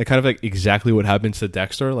 It kind of like exactly what happens to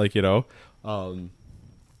Dexter, like, you know. And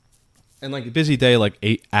like a busy day, like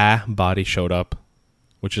a body showed up,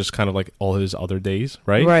 which is kind of like all his other days,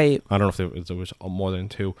 right? Right. I don't know if it was more than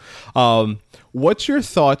two. What's your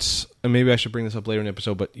thoughts? And maybe I should bring this up later in the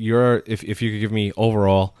episode. But if you could give me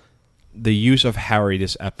overall the use of Harry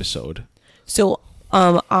this episode. So,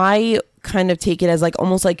 I kind of take it as like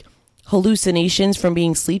almost like hallucinations from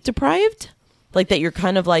being sleep deprived, like that you're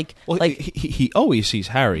kind of like he always sees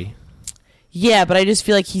Harry. Yeah, but I just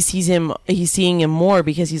feel like he's seeing him more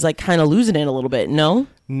because he's like kind of losing it a little bit. No.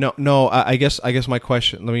 I guess my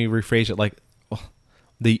question. Let me rephrase it. Like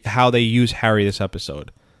how they use Harry this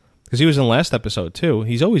episode, because he was in the last episode too.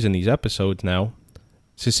 He's always in these episodes now.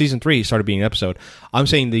 Since season 3, he started being an episode. I'm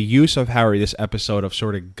saying the use of Harry this episode of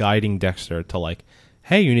sort of guiding Dexter to like,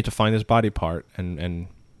 hey, you need to find this body part, and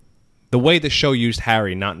the way the show used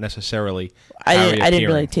Harry, not necessarily. I didn't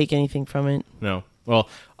really take anything from it. No. Well,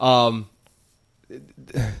 like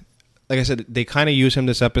I said, they kind of use him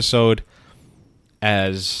this episode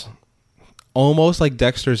as almost like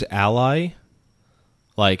Dexter's ally.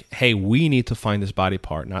 Like, hey, we need to find this body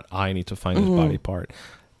part, not I need to find this body part.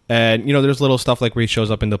 And, you know, there's little stuff like where he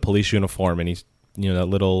shows up in the police uniform and he's, you know, that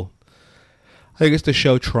little, I guess the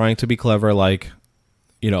show trying to be clever, like,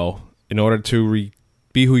 you know, in order to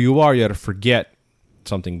be who you are, you have to forget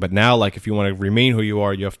something. But now, like, if you want to remain who you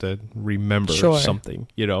are, you have to remember something,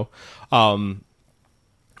 you know.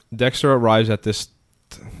 Dexter arrives at is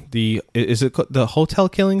it the hotel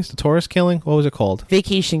killings, the tourist killing? What was it called?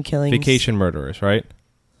 Vacation killings. Vacation murderers, right?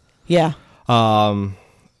 Yeah. The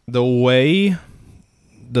way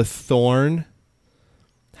the thorn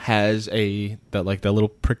has that little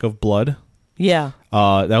prick of blood. Yeah.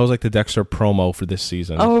 That was like the Dexter promo for this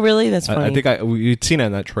season. Oh, really? That's funny. I think we'd seen it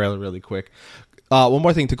in that trailer really quick. One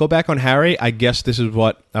more thing to go back on Harry. I guess this is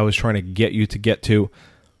what I was trying to get you to get to.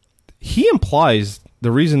 He implies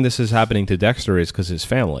the reason this is happening to Dexter is because his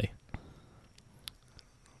family.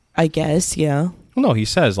 I guess, yeah. Well, no, he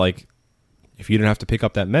says like, if you didn't have to pick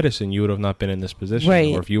up that medicine, you would have not been in this position.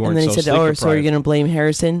 Right. Or if you weren't and then he said, sleep so are you going to blame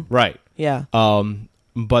Harrison? Right. Yeah.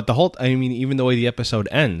 But even the way the episode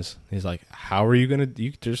ends, he's like, how are you going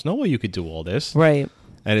to, there's no way you could do all this. Right.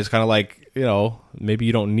 And it's kind of like, you know, maybe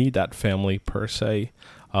you don't need that family per se.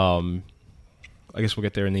 I guess we'll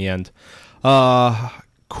get there in the end.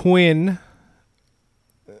 Quinn,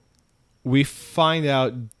 we find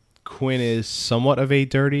out Quinn is somewhat of a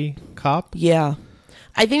dirty cop. Yeah.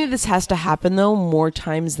 I think that this has to happen, though, more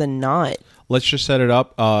times than not. Let's just set it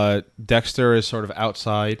up. Dexter is sort of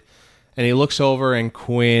outside, and he looks over, and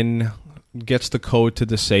Quinn gets the code to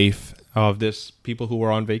the safe of this people who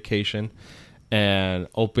were on vacation and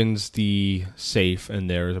opens the safe, and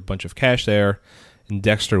there's a bunch of cash there, and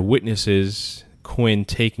Dexter witnesses Quinn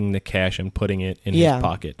taking the cash and putting it in his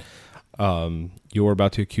pocket. You were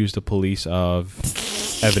about to accuse the police of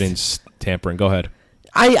evidence tampering. Go ahead.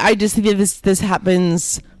 I just think that this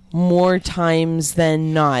happens more times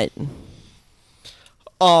than not.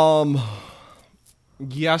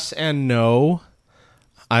 Yes and no.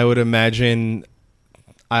 I would imagine.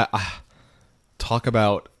 I talk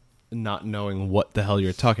about not knowing what the hell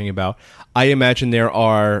you're talking about. I imagine there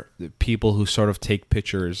are people who sort of take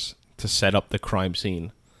pictures to set up the crime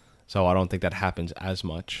scene. So I don't think that happens as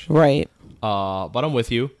much. Right. But I'm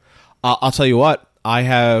with you. I'll tell you what.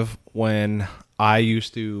 When I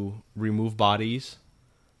used to remove bodies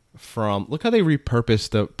from... Look how they repurposed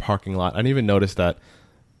the parking lot. I didn't even notice that.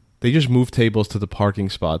 They just moved tables to the parking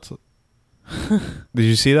spots. Did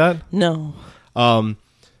you see that? No.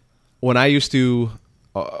 When I used to...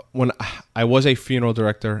 when I was a funeral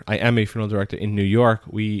director, I am a funeral director in New York.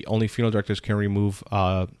 Only funeral directors can remove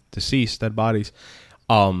deceased, dead bodies.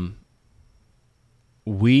 When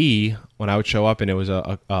I would show up and it was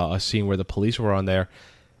a scene where the police were on there,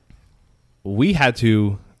 we had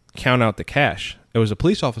to count out the cash. It was a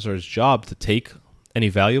police officer's job to take any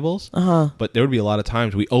valuables, but there would be a lot of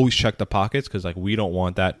times we always check the pockets because like we don't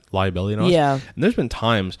want that liability on us. Yeah. And there's been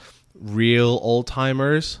times real old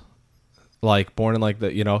timers, like born in like the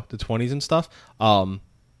 20s and stuff,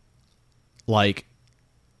 like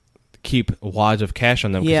keep wads of cash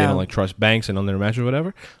on them because they don't like trust banks and on their mattress or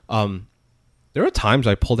whatever. There are times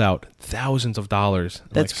I pulled out thousands of dollars.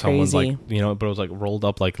 That's like someone's crazy. like, you know, but it was like rolled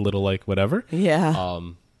up like little like whatever. Yeah.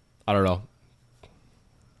 I don't know.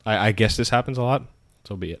 I guess this happens a lot.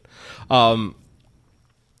 So be it.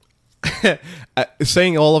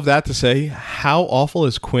 Saying all of that to say, how awful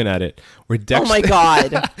is Quinn at it? Where Dexter, oh my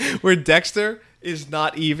God. where Dexter is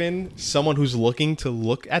not even someone who's looking to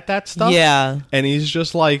look at that stuff. Yeah. And he's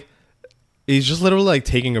just literally like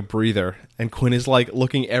taking a breather. And Quinn is like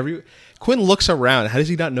looking Quinn looks around. How does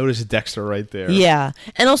he not notice Dexter right there? Yeah.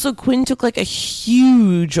 And also Quinn took like a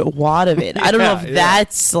huge wad of it. I don't know if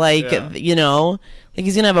that's like, you know, like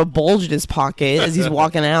he's going to have a bulge in his pocket as he's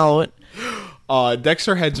walking out.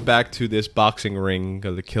 Dexter heads back to this boxing ring,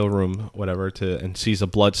 or the kill room, whatever, and sees a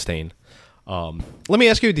blood stain. Let me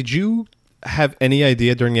ask you, did you have any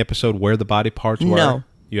idea during the episode where the body parts were? No.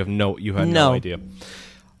 You had no idea.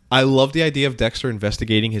 I love the idea of Dexter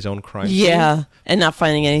investigating his own crime scene. Yeah, and not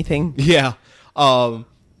finding anything. Yeah.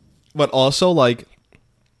 But also, like,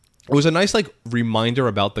 it was a nice, like, reminder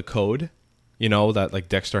about the code, you know, that, like,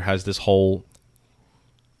 Dexter has this whole,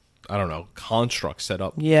 I don't know, construct set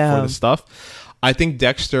up for this stuff. I think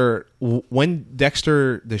Dexter, when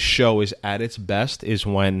Dexter, the show, is at its best is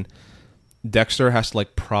when Dexter has to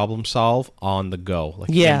like problem solve on the go, like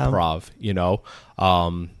improv, you know.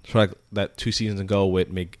 So like that 2 seasons ago with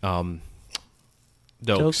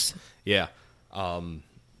Dokes. Yeah.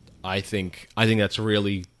 I think that's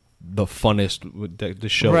really the funnest the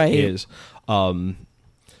show is.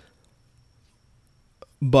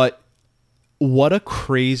 But what a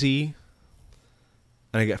crazy,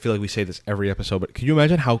 and I feel like we say this every episode, but can you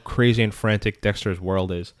imagine how crazy and frantic Dexter's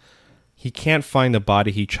world is? He can't find the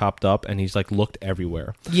body he chopped up, and he's like looked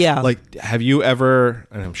everywhere. Yeah. Like, have you ever,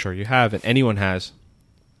 and I'm sure you have, and anyone has,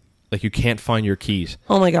 like, you can't find your keys.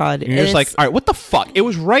 Oh my God. And you're just like, all right, what the fuck? It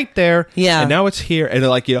was right there. Yeah. And now it's here. And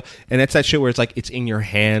they're like, you know, and it's that shit where it's like, it's in your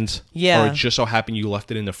hands. Yeah. Or it just so happened you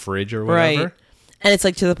left it in the fridge or whatever. Right. And it's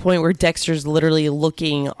like to the point where Dexter's literally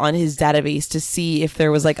looking on his database to see if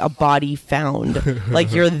there was like a body found.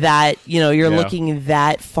 Like you're that, you know, you're looking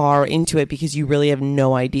that far into it because you really have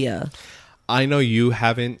no idea. I know you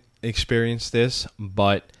haven't experienced this,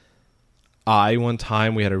 but one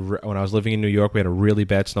time when I was living in New York, we had a really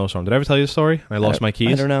bad snowstorm. Did I ever tell you the story? I lost my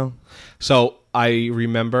keys. I don't know. So I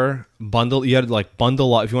remember you had to like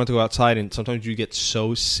bundle up if you want to go outside, and sometimes you get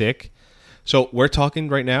so sick. So we're talking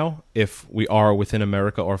right now, if we are within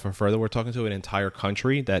America or for further, we're talking to an entire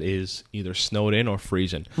country that is either snowed in or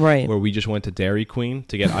freezing. Right. Where we just went to Dairy Queen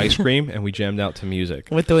to get ice cream and we jammed out to music.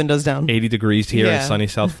 With the windows down. 80 degrees here in sunny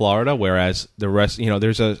South Florida, whereas the rest, you know,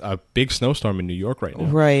 there's a big snowstorm in New York right now.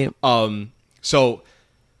 Right. So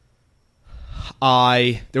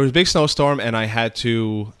there was a big snowstorm and I had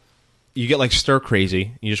to, you get like stir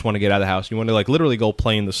crazy. You just want to get out of the house. You want to like literally go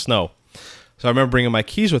play in the snow. So I remember bringing my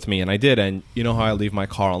keys with me, and I did, and you know how I leave my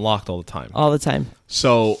car unlocked all the time. All the time.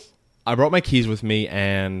 So I brought my keys with me,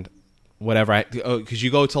 and whatever, because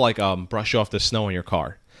you go to like brush off the snow in your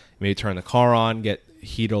car. Maybe turn the car on,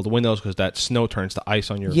 heat all the windows, because that snow turns to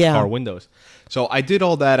ice on your car windows. So I did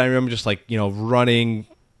all that. I remember just like, you know, running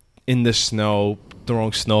in the snow,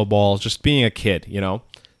 throwing snowballs, just being a kid, you know.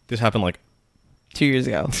 This happened like 2 years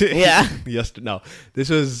ago. Yeah. No,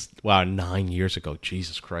 this was, 9 years ago.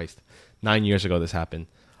 Jesus Christ. 9 years ago this happened.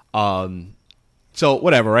 So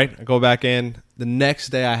whatever, right? I go back in. The next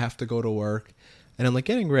day I have to go to work. And I'm like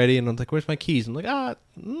getting ready. And I'm like, where's my keys? I'm like, I'm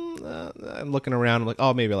looking around. I'm like,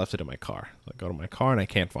 oh, maybe I left it in my car. I go to my car and I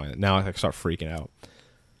can't find it. Now I start freaking out.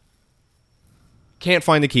 Can't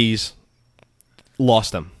find the keys.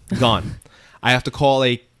 Lost them. Gone. I have to call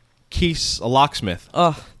a locksmith.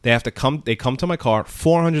 Ugh. They have to come. They come to my car.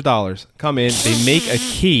 $400. Come in. They make a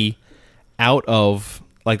key out of...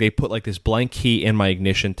 Like, they put, like, this blank key in my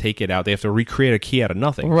ignition, take it out. They have to recreate a key out of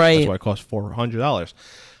nothing. Right. That's why it costs $400.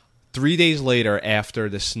 3 days later, after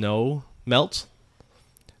the snow melts,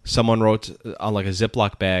 someone wrote on, like, a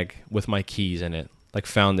Ziploc bag with my keys in it. Like,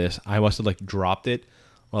 found this. I must have, like, dropped it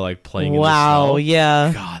while, like, playing in the snow. Wow,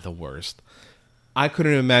 yeah. God, the worst. I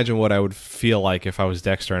couldn't imagine what I would feel like if I was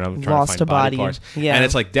Dexter and I'm trying to find body parts. Yeah. And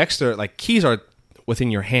it's like, Dexter, like, keys are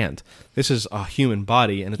within your hand. This is a human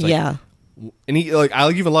body. And it's like... Yeah. And he, like, I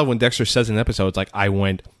even love when Dexter says in episodes, like, I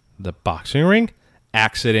went the boxing ring,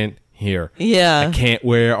 accident here. Yeah. I can't,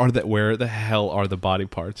 where the hell are the body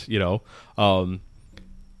parts, you know?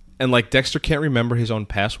 And like Dexter can't remember his own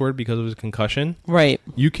password because of his concussion. Right.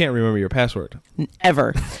 You can't remember your password.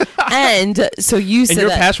 Ever. And so you said and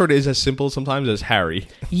your password is as simple sometimes as Harry.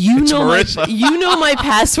 You know my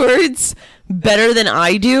passwords better than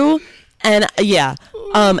I do. And yeah,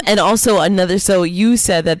 And also another, so you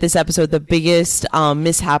said that this episode, the biggest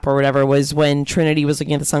mishap or whatever was when Trinity was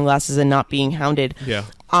looking at the sunglasses and not being hounded. Yeah.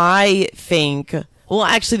 I think, well,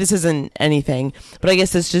 actually this isn't anything, but I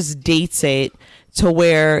guess this just dates it to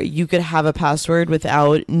where you could have a password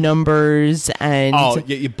without numbers and... Oh,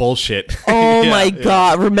 yeah, you bullshit. Oh Yeah, my yeah.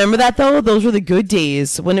 God. Remember that though? Those were the good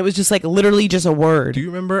days when it was just like literally just a word. Do you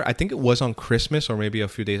remember? I think it was on Christmas or maybe a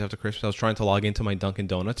few days after Christmas. I was trying to log into my Dunkin'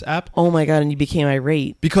 Donuts app Oh my God. And you became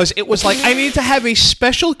irate. because it was like I needed to have a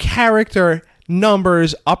special character,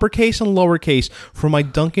 numbers, uppercase and lowercase for my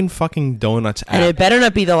Dunkin' fucking Donuts app. And it better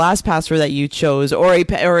not be the last password that you chose or a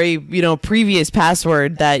previous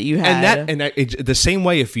password that you had. The same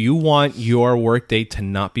way, if you want your workday to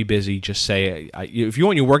not be busy, just say. If you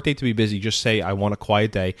want your workday to be busy, just say I want a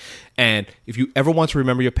quiet day. And if you ever want to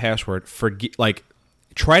remember your password,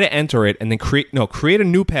 try to enter it and then create a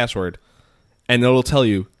new password, and it'll tell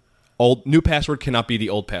you new password cannot be the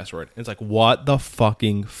old password. And it's like, what the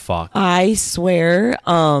fucking fuck? I swear,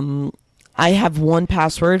 I have one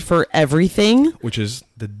password for everything, Which is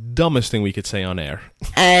the dumbest thing we could say on air.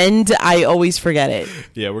 and I always forget it.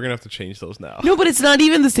 Yeah, we're gonna have to change those now. No, but it's not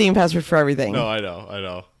even the same password for everything. No, I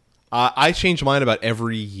know. I change mine about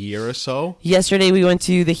every year or so. Yesterday we went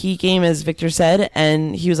to the Heat game, as Victor said,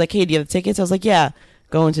 and he was like, "Hey, do you have the tickets?" I was like, "Yeah."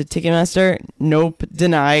 Going to Ticketmaster, nope,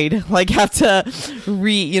 denied. Like, have to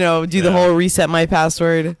do the whole reset my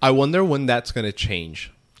password. I wonder when that's gonna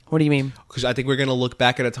change. What do you mean? Because I think we're going to look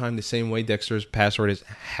back at a time the same way Dexter's password is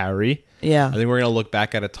Harry. Yeah. I think we're going to look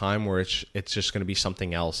back at a time where it's just going to be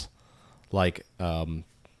something else. Like, it's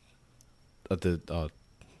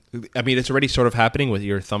already sort of happening with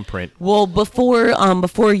your thumbprint. Well,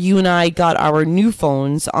 before you and I got our new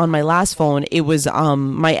phones, on my last phone, it was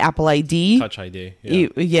my Apple ID. Touch ID. Yeah.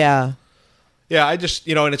 Yeah. Yeah, I just,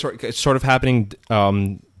 and it's sort of happening,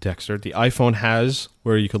 Dexter. The iPhone has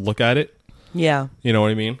where you could look at it. Yeah. You know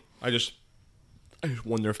what I mean? I just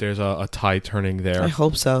wonder if there's a tide turning there. I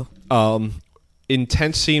hope so.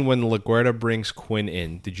 Intense scene when LaGuerta brings Quinn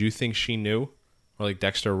in. Did you think she knew? Or like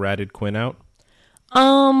Dexter ratted Quinn out?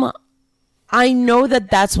 I know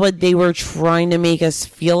that that's what they were trying to make us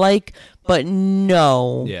feel like, but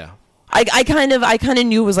no. Yeah. I kind of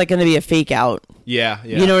knew it was like going to be a fake out. Yeah.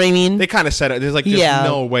 You know what I mean? They kind of said it. There's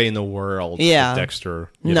no way in the world that Dexter,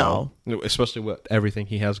 especially with everything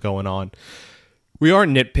he has going on. We are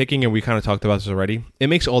nitpicking, and we kind of talked about this already. It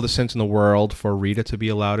makes all the sense in the world for Rita to be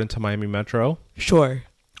allowed into Miami Metro. Sure.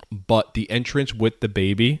 But the entrance with the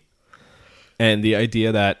baby and the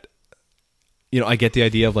idea that, I get the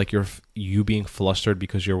idea of like you being flustered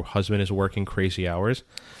because your husband is working crazy hours.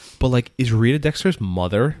 But like, is Rita Dexter's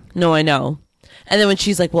mother? No, I know. And then when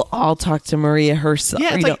she's like, well, I'll talk to Maria herself.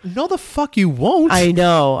 Yeah, it's like, no, the fuck you won't. I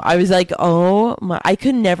know. I was like, oh, I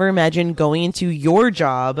could never imagine going into your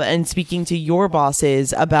job and speaking to your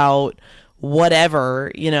bosses about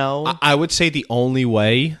whatever, I would say the only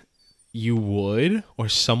way you would or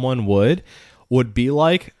someone would be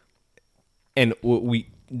like, and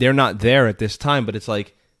they're not there at this time, but it's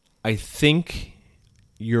like, I think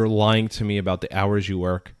you're lying to me about the hours you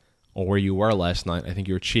work. Or where you were last night. I think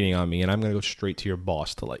you were cheating on me, and I'm going to go straight to your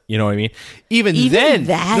boss to you know what I mean? Even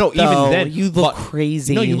then, you look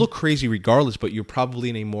crazy. No, you look crazy regardless, but you're probably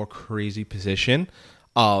in a more crazy position.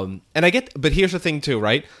 And I get, but here's the thing too,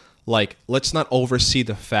 right? Like, let's not oversee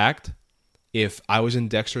the fact. If I was in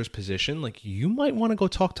Dexter's position, like, you might want to go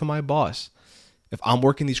talk to my boss. If I'm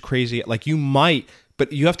working these crazy, like, you might,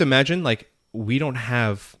 but you have to imagine, like, we don't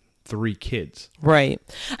have 3 kids. Right.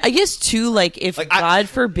 I guess too, like, if God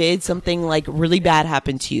forbid something like really bad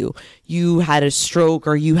happened to you, you had a stroke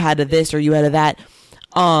or you had a this or you had a that,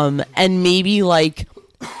 and maybe like,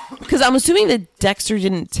 because I'm assuming that Dexter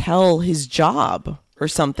didn't tell his job or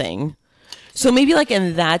something, so maybe like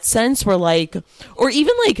in that sense we're like, or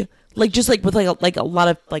even like just like with like a lot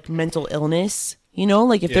of like mental illness,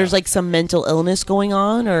 like if there's like some mental illness going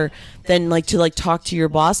on, or then like to like talk to your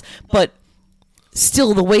boss. But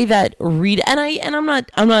still, the way that Rita, and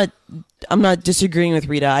I'm not disagreeing with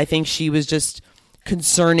Rita. I think she was just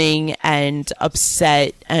concerning and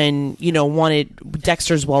upset and wanted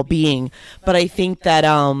Dexter's well-being. But I think that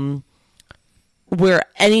where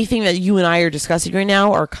anything that you and I are discussing right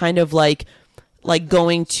now are kind of like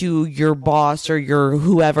going to your boss or your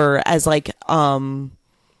whoever as like to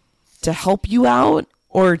help you out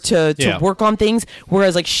or to work on things,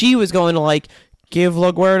 whereas like she was going to like give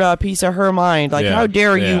LaGuerta a piece of her mind. Like, how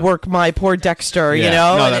dare you work my poor Dexter, you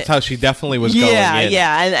know? No, that's how she definitely was going in.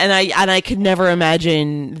 Yeah. And I could never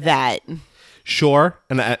imagine that. Sure.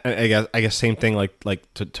 And I guess same thing,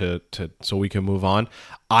 like to so we can move on.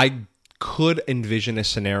 I could envision a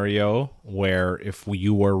scenario where if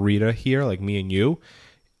you were Rita here, like me and you,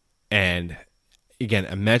 and again,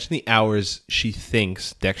 imagine the hours she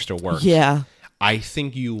thinks Dexter works. Yeah. I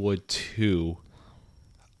think you would too,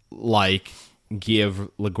 like, give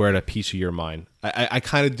LaGuerta a piece of your mind. I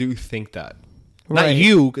kind of do think that. Not Right.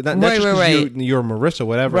 you, not Right, just 'cause right. you're Marissa,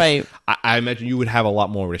 whatever. Right. I imagine you would have a lot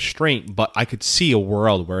more restraint, but I could see a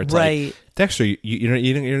world where it's Right. like, Dexter, you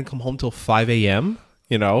didn't come home till 5 a.m.,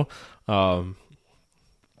 you know? Of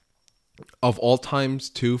all times,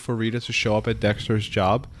 too, for Rita to show up at Dexter's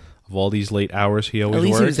job, of all these late hours he always At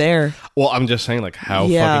least works. he was there. Well, I'm just saying, like, how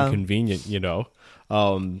Yeah. fucking convenient, you know?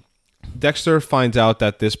 Dexter finds out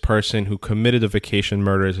that this person who committed the vacation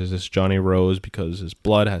murders is this Johnny Rose because his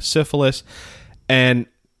blood has syphilis. And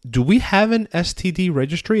do we have an STD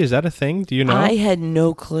registry? Is that a thing? Do you know? I had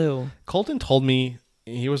no clue. Colton told me,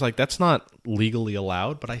 he was like, that's not legally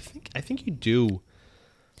allowed, but I think you do.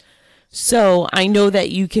 So I know that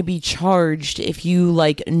you could be charged if you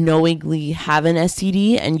like knowingly have an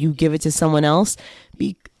STD and you give it to someone else.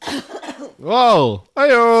 Whoa!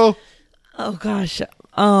 Ayo! Oh gosh.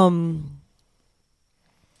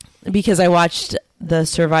 Because I watched the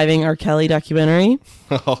Surviving R. Kelly documentary.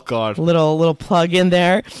 Oh God! Little plug in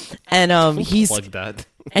there, and he's Like that.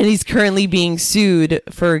 and he's currently being sued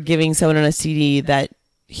for giving someone an STD that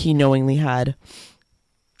he knowingly had.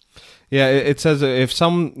 Yeah, it says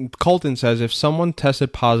Colton says if someone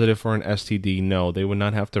tested positive for an STD, no, they would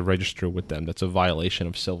not have to register with them. That's a violation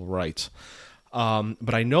of civil rights.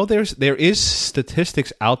 But I know there is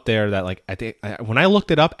statistics out there that, like, I think when I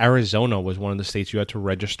looked it up, Arizona was one of the states you had to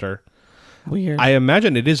register. Weird. I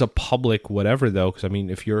imagine it is a public whatever though, because I mean,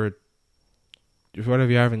 if you're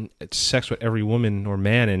having sex with every woman or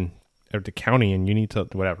man in the county and you need to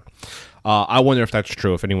whatever. I wonder if that's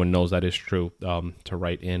true. If anyone knows that is true, to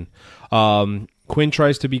write in. Quinn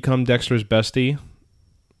tries to become Dexter's bestie,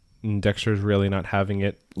 and Dexter's really not having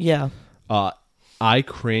it. Yeah. I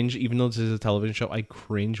cringe, even though this is a television show. I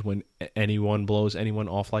cringe when anyone blows anyone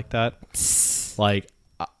off like that. Like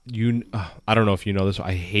I don't know if you know this.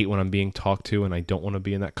 I hate when I'm being talked to and I don't want to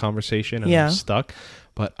be in that conversation and Yeah. I'm stuck.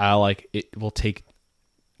 But it will take.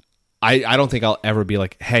 I don't think I'll ever be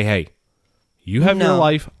like, hey. You have your No.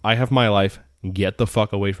 life, I have my life. Get the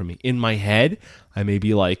fuck away from me. In my head, I may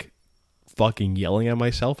be like fucking yelling at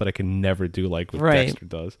myself, but I can never do like what Right. Dexter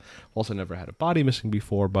does. Also never had a body missing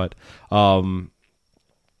before, but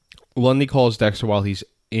Lundy calls Dexter while he's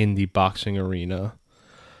in the boxing arena.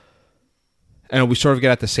 And we sort of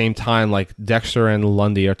get at the same time, like Dexter and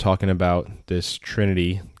Lundy are talking about this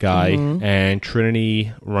Trinity guy, and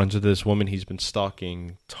Trinity runs into this woman he's been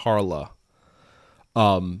stalking, Tarla.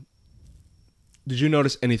 Did you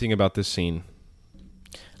notice anything about this scene?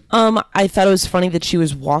 I thought it was funny that she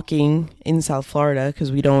was walking in South Florida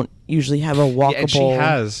because we don't usually have a walkable. Yeah, and she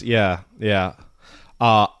has, yeah.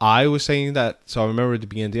 I was saying that, so I remember at the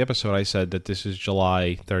beginning of the episode, I said that this is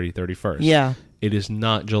July 31st. Yeah. It is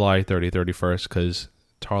not July 31st because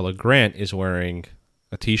Tarla Grant is wearing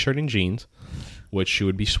a t-shirt and jeans, which she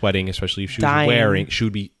would be sweating, especially if she Dying. was wearing. She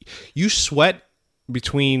would be. You sweat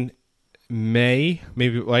between May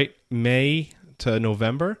to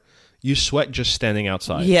November. You sweat just standing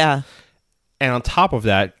outside. Yeah. And on top of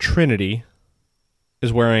that, Trinity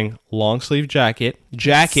is wearing long sleeve jacket.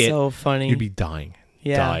 So funny. You'd be dying.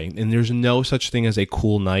 Yeah. Dying. And there's no such thing as a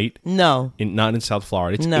cool night. No. Not in South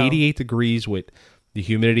Florida. It's No. 88 degrees with the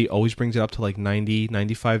humidity always brings it up to like 90,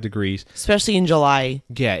 95 degrees. Especially in July.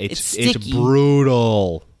 Yeah, it's sticky.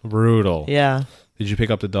 brutal. Brutal. Yeah. Did you pick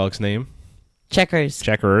up the dog's name? Checkers.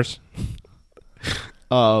 Checkers.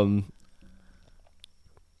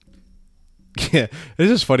 Yeah, it's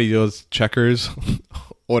just funny, those Checkers,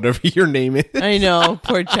 whatever your name is. I know.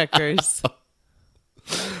 Poor Checkers.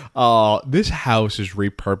 This house is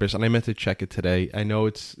repurposed, and I meant to check it today. I know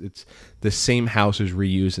it's the same house is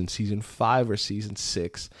reused in season 5 or season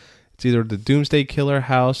 6. It's either the Doomsday Killer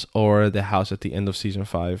house or the house at the end of season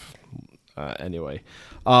 5. Anyway,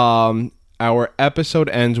 our episode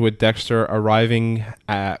ends with Dexter arriving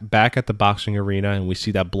back at the boxing arena, and we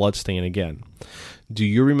see that blood stain again. Do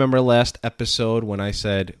you remember last episode when I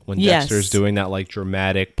said when Yes. Dexter's doing that like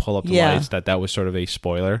dramatic pull up the Yeah. lights that was sort of a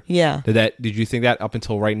spoiler? Yeah. Did you think that up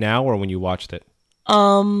until right now or when you watched it?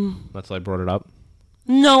 That's why I brought it up.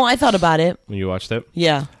 No, I thought about it. When you watched it?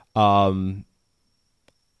 Yeah.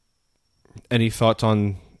 Any thoughts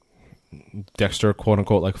on Dexter, quote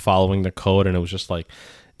unquote, like following the code, and it was just like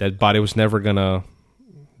that body was never gonna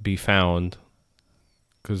be found.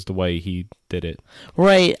 because the way he did it.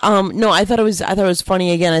 Right. No, I thought it was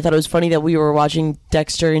funny again. I thought it was funny that we were watching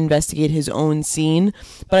Dexter investigate his own scene,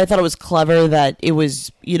 but I thought it was clever that it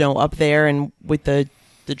was, up there and with the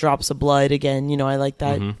drops of blood again. I like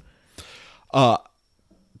that.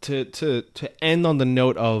 To end on the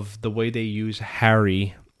note of the way they use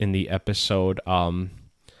Harry in the episode,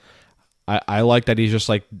 I like that he's just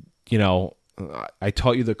like, I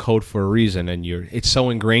taught you the code for a reason, and it's so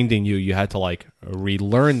ingrained in you. You had to like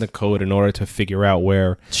relearn the code in order to figure out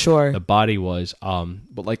where Sure. the body was.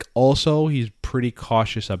 But like also he's pretty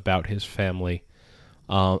cautious about his family.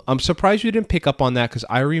 I'm surprised you didn't pick up on that, because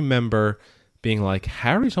I remember being like,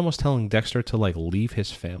 Harry's almost telling Dexter to like leave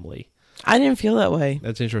his family. I didn't feel that way.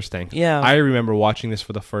 That's interesting. Yeah. I remember watching this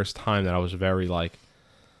for the first time that I was very like,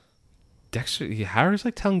 Harry's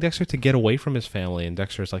like telling Dexter to get away from his family, and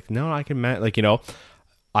Dexter's like, no, I can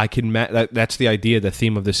I can that's the idea, the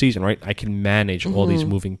theme of the season, right? I can manage all these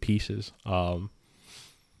moving pieces.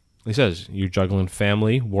 He says you're juggling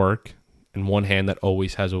family, work, and one hand that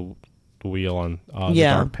always has a wheel on the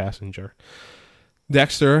dark passenger.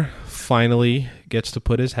 Dexter finally gets to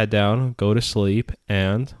put his head down, go to sleep,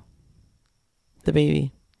 and The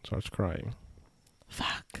baby starts crying.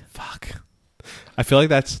 Fuck. I feel like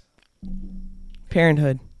that's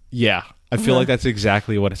Parenthood. Yeah, I feel like that's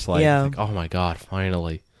exactly what it's like. Yeah. It's like, oh my God,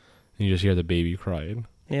 finally. And you just hear the baby crying.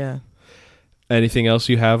 Yeah. Anything else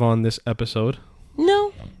you have on this episode?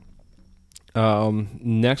 No.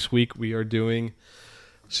 Next week we are doing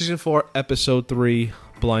Season 4, Episode 3,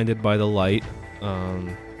 Blinded by the Light.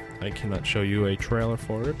 I cannot show you a trailer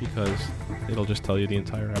for it because it'll just tell you the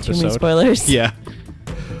entire episode. Too many spoilers. Yeah.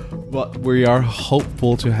 But we are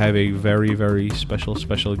hopeful to have a very, very special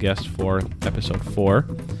guest for Episode 4.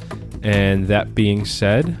 And that being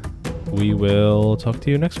said, we will talk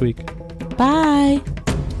to you next week. Bye.